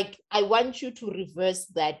I'm like, I want you to reverse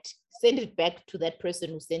that, send it back to that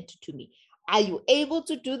person who sent it to me. Are you able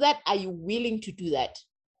to do that? Are you willing to do that?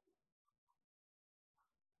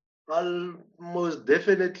 I'll most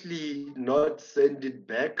definitely not send it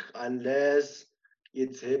back unless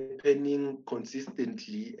it's happening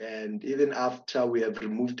consistently. And even after we have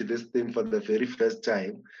removed this thing for the very first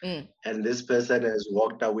time, and this person has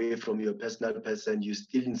walked away from your personal person, you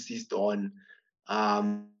still insist on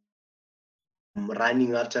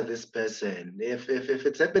running after this person. If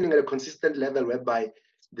it's happening at a consistent level whereby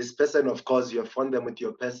this person, of course, you have found them with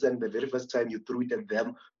your person, the very first time you threw it at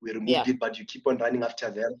them, we removed it, Yeah. but you keep on running after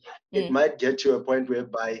them, it might get to a point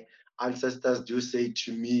whereby ancestors do say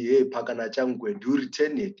to me, hey, Pakana Changwe, do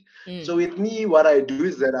return it. So with me, what I do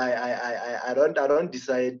is that I don't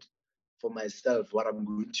decide for myself what I'm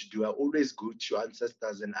going to do. I always go to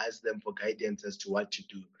ancestors and ask them for guidance as to what to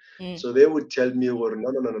do. So they would tell me, well,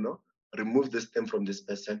 no. Remove this thing from this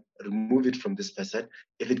person, remove it from this person.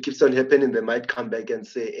 If it keeps on happening, they might come back and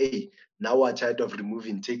say, hey, now we're tired of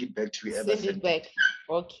removing, take it back to whoever Send it sent back. it.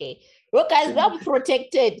 Okay. Well, guys, Send I'm it.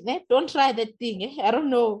 protected. Don't try that thing. I don't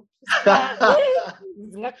know.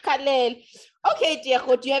 Okay,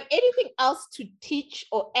 Diego, do you have anything else to teach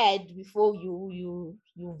or add before you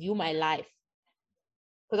view my life?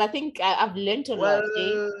 Because I think I've learned a lot.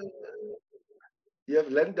 You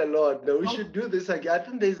have learned a lot. Now we should do this again. I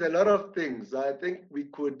think there's a lot of things. I think we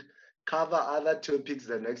could cover other topics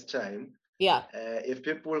the next time. Yeah. If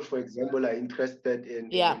people, for example, are interested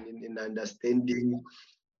Yeah. in understanding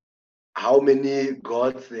how many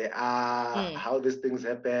gods there are, how these things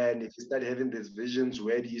happen, if you start having these visions,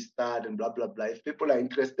 where do you start, and blah, blah, blah. If people are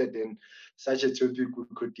interested in such a topic, we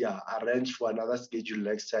could arrange for another schedule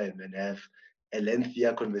next time and have a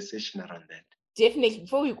lengthier conversation around that. Definitely.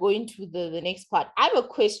 Before we go into the next part, I have a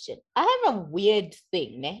question. I have a weird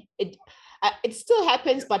thing. It still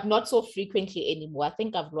happens, but not so frequently anymore. I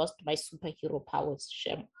think I've lost my superhero powers,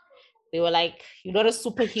 Shem. They were like, you're not a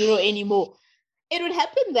superhero anymore. It would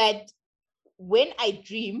happen that when I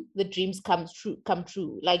dream, the dreams come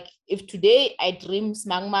true. Like if today I dream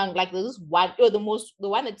smang, like this one, or the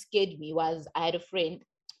one that scared me was I had a friend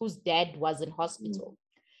whose dad was in hospital.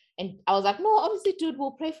 And I was like, no, obviously, dude,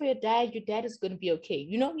 we'll pray for your dad. Your dad is going to be okay.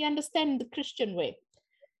 You understand the Christian way.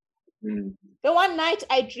 The one night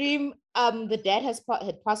I dream the dad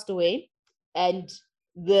had passed away, and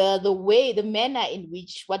the manner in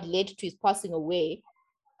which what led to his passing away,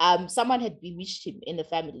 someone had bewitched him in the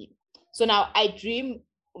family. So now I dream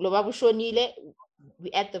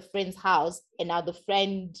we at the friend's house, and now the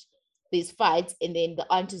friend, there's fights, and then the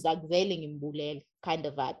aunt is like veiling in Bulel kind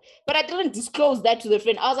of vibe. But I didn't disclose that to the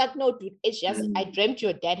friend. I was like, no, dude, it's just I dreamt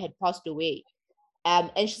your dad had passed away.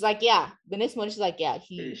 And she's like, yeah. The next morning, she's like, yeah,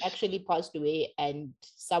 he actually passed away, and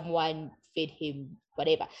someone fed him,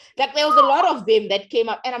 whatever. Like there was a lot of them that came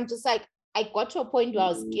up, and I'm just like, I got to a point where I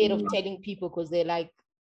was scared of telling people because they're like,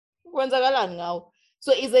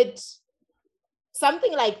 so is it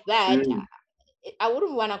something like that? I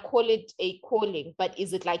wouldn't want to call it a calling, but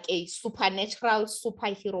is it like a supernatural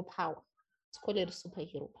superhero power? Let's call it a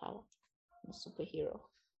superhero power. A superhero.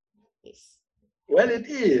 Yes. Well, it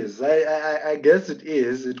is. I guess it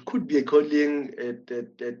is. It could be a calling. There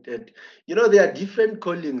are different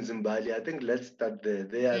callings in Bali. I think let's start there.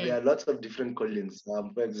 There are lots of different callings.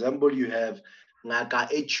 For example, you have Ngaka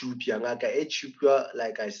Echupia. Ngaka Echupia,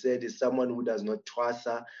 like I said, is someone who does not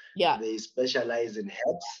twasa. Yeah. They specialize in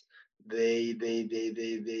herbs. They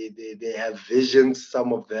have visions.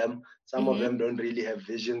 Some of them don't really have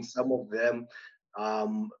visions. Some of them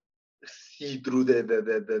see through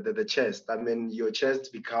the chest. I mean, your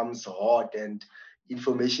chest becomes hot and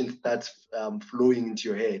information starts flowing into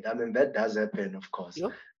your head. I mean, that does happen, of course. Yeah.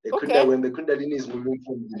 When the Kundalini is moving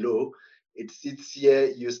from below, it sits here,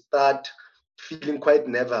 you start feeling quite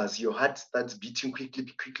nervous. Your heart starts beating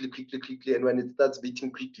quickly. And when it starts beating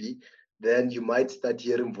quickly, then you might start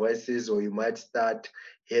hearing voices, or you might start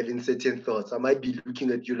having certain thoughts. I might be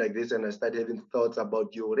looking at you like this, and I start having thoughts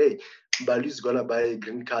about you. Hey, Mbali is gonna buy a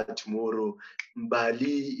green card tomorrow.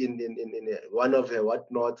 Mbali in one of her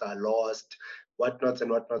whatnots are lost,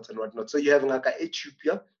 whatnots. So you have Ngaka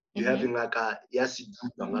Ethiopia, you have Ngaka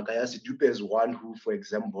Yasidupa. Ngaka Yasidupa is one who, for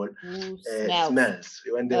example, smells.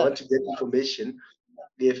 When they want to get information,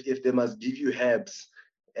 if they must give you herbs,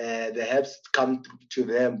 the herbs come to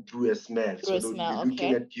them through a smell. So they'll be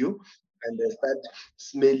looking at you, and they start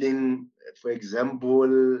smelling, for example,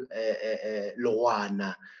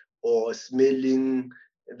 lowana, or smelling.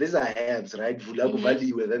 These are herbs, right?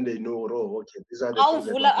 Then they know, oh, okay, these are the things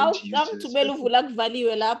that we're going to use to this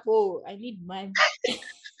person. I need mine.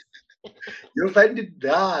 You'll find it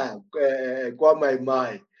there, kwa my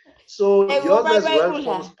mind. So yours as well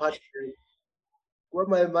forms part. Well,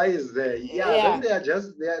 my mind is there. Then they are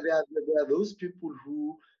just they are those people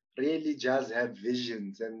who really just have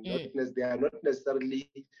visions, and they are not necessarily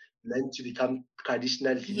meant to become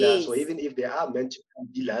traditional healers, or even if they are meant to become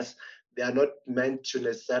healers, they are not meant to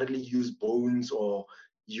necessarily use bones or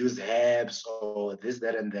use herbs or this,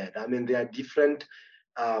 that, and that. I mean, there are different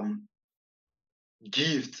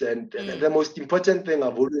gifts, and the most important thing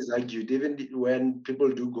I've always argued, even when people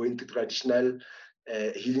do go into traditional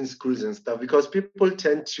healing schools and stuff, because people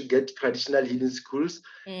tend to get traditional healing schools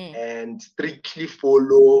and strictly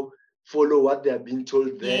follow what they are being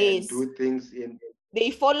told there, and do things in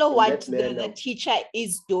they follow in what that the manner. teacher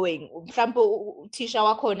is doing. Mhlawumbe teacher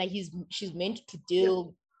wakhona she's meant to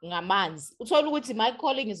deal ngamanzi. Uthola ukuthi my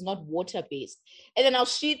calling is not water based, and then now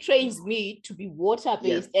she trains me to be water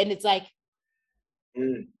based, and it's like,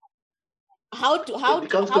 how do we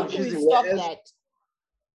stop that?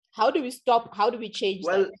 How do we stop? How do we change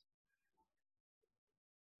that?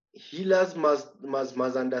 Healers must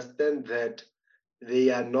understand that they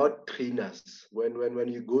are not trainers.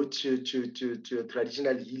 When you go to a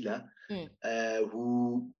traditional healer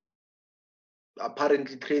who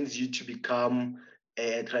apparently trains you to become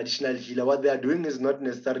a traditional healer, what they are doing is not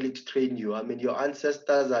necessarily to train you. I mean, your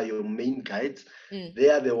ancestors are your main guides. They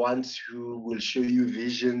are the ones who will show you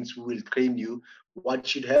visions, who will train you. What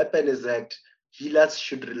should happen is that healers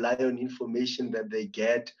should rely on information that they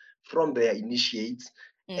get from their initiates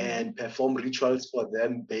and perform rituals for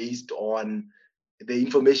them based on the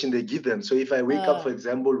information they give them. So if I wake up, for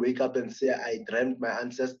example, wake up and say, I dreamt my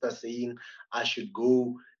ancestor saying I should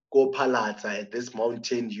go Palatsa at this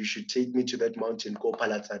mountain, you should take me to that mountain, go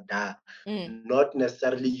Palatsa da. Not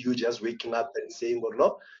necessarily you just waking up and saying, well,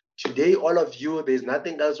 no, today all of you, there's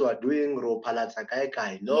nothing else we are doing, ro Palatsa kai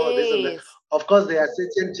kai. No, this and that. Of course, there are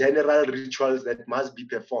certain general rituals that must be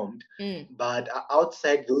performed, but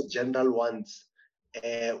outside those general ones,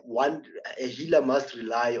 a healer must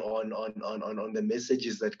rely on the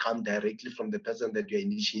messages that come directly from the person that you're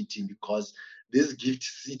initiating, because this gift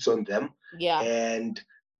sits on them. And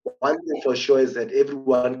one thing for sure is that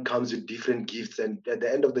everyone comes with different gifts, and at the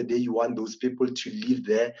end of the day, you want those people to live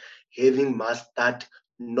there having mastered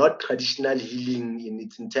not traditional healing in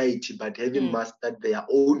its entirety, but having mastered their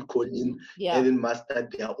own calling, having mastered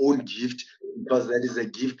their own gift, because that is a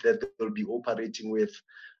gift that they'll be operating with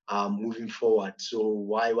moving forward. So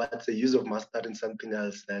what's the use of mastering something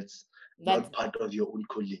else that's not part of your own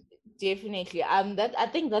calling? Definitely. That I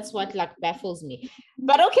think that's what like baffles me.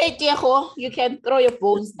 But okay, Tieho, you can throw your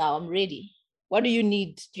bones now. I'm ready. What do you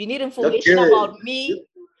need? Do you need information about me?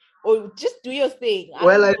 Or just do your thing?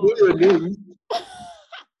 I know your name.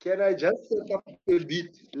 Can I just set up a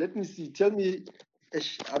bit? Let me see. Tell me.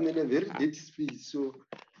 I'm in a very dead space, so you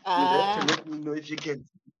have to let me know if you can.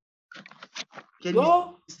 Can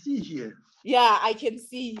you see here? Yeah, I can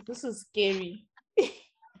see. This is scary. You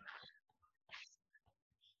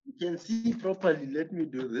can see properly. Let me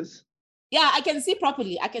do this. Yeah, I can see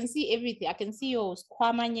properly. I can see everything. I can see your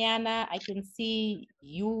squamanyana. I can see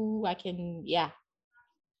you. I can, yeah.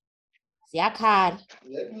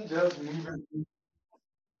 Let me just move it.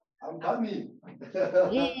 I'm coming.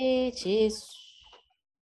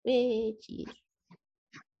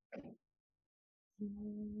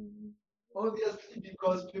 Obviously,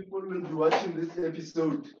 because people will be watching this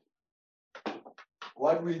episode,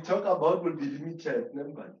 what we talk about will be limited.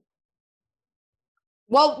 Remember?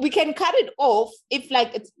 Well, we can cut it off if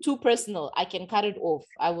like it's too personal. I can cut it off.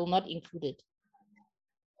 I will not include it.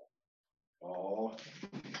 Oh.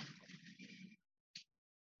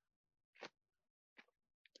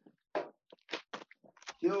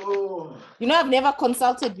 Yo. You know, I've never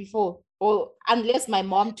consulted before, or unless my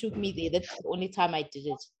mom took me there. That's the only time I did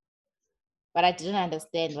it. But I didn't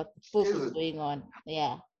understand what the fuck was going on.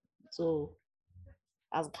 Yeah. So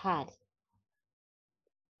I was hard.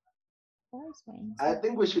 I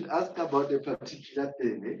think we should ask about a particular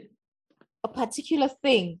thing. Eh? A particular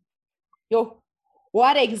thing? Yo,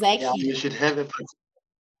 what exactly? Yeah, you should have a particular.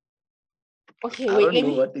 Okay, I wait, don't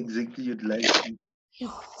know what exactly you'd like.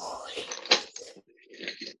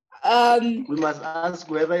 We must ask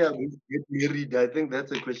whether you're going to get married. I think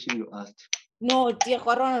that's a question you asked. No, dear,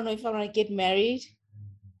 I don't know if I'm gonna get married.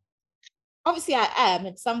 Obviously, I am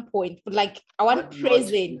at some point, but like I want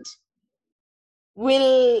present.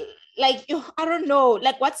 Will like I don't know.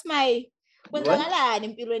 Like, what's my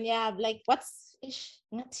like what's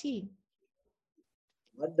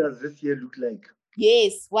what does this year look like?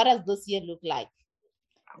 Yes, what does this year look like?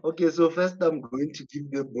 Okay, so first I'm going to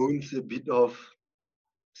give the bones a bit of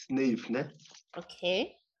sniff, ne?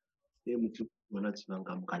 Okay.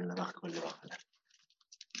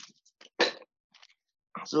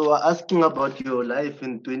 So we're asking about your life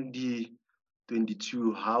in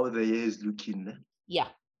 2022, how the year is looking. Ne? Yeah.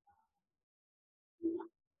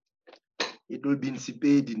 It will be in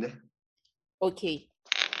Sepedi, ne? Okay.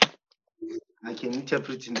 I can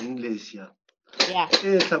interpret in English, yeah. Yeah.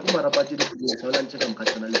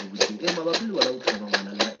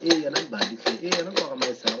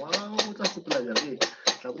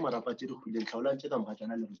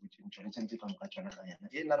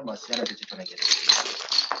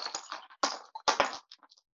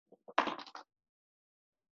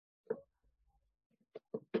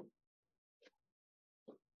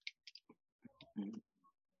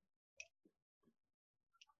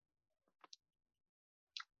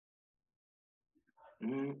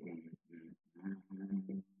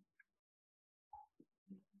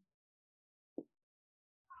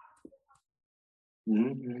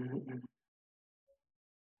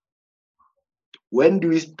 When do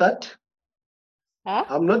we start? Huh?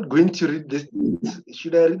 I'm not going to read this.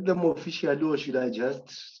 Should I read them officially or should I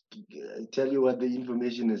just tell you what the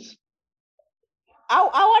information is? I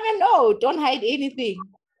want to know. Don't hide anything.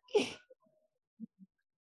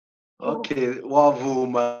 Okay,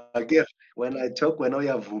 wavuma. When I talk, when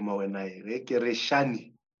I vuma, when I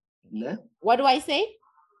shani. What do I say?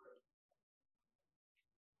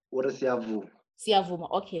 What is yavu? Siyavuma.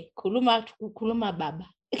 Okay. Kuluma baba.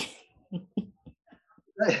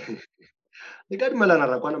 Le ka dumelana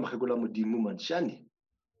ra kwana Mokgekolo wa Modimo man shani.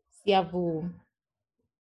 Siyavuma.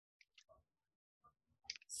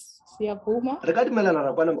 Siyavuma. Re ka dumelana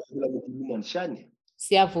ra kwana Mokgekolo wa Modimo man shani.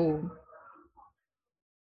 Siyavuma.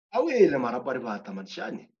 A o ele marapo a dibata man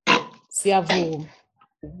shani. Siyavuma.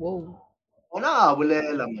 Whoa. Ona a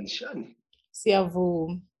bolela man shani.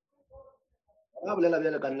 Siyavuma. Ona a bolela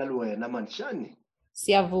bjale ka nna le wena man shani.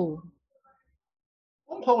 Siyavuma.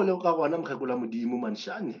 O mokgwa go le ka gona Mokgekolo wa Modimo man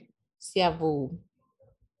shani. Siyavuma.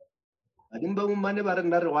 Badimo ba mmane ba re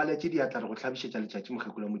nna re gwaletse diatla re go tlhabišetša letšatši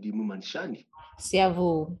Mokgekolo wa Modimo man shani.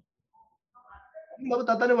 Siyavuma. Ba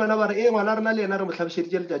botatane bona ba re ngwana rena le ena re mo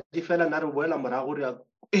tlhabišeditše letšatši fela nna re boela morago re a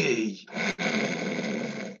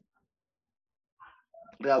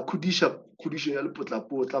khudišo ya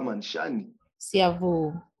lepotlapotla manšane.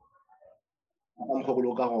 Siyavuma. Ka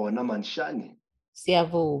Mokgekolo ka gona manšane.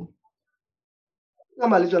 Siyavuma. Ka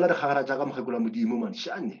malwetse ona dikgagara tša ka Mokgekolo wa Modimo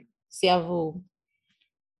manšane. Siyavuma.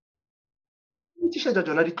 O tšišetša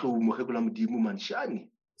tsona ditlou Mokgekolo wa Modimo manšane.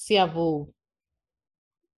 Siyavuma.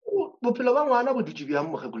 Bophelo ba ngwana bo dutse bjang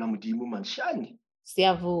Mokgekolo wa Modimo manšane.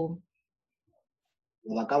 Siyavuma.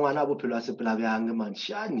 Goba ka ngwana bophelo a sepela bjang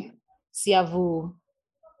manšane. Siyavuma.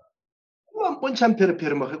 O mpontšhang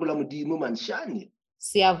pherephere Mokgekolo wa Modimo manšane.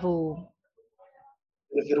 Siyavuma.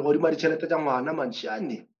 Re godima ditšhelete tša ngwana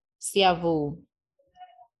manšane. Siyavuma.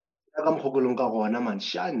 Ka Mokgekolong ka gona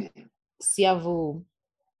manšane. Siyavuma.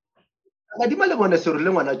 Badimo le bone sero le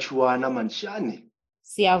ngwana tšhuana manšane.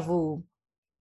 Siyavuma.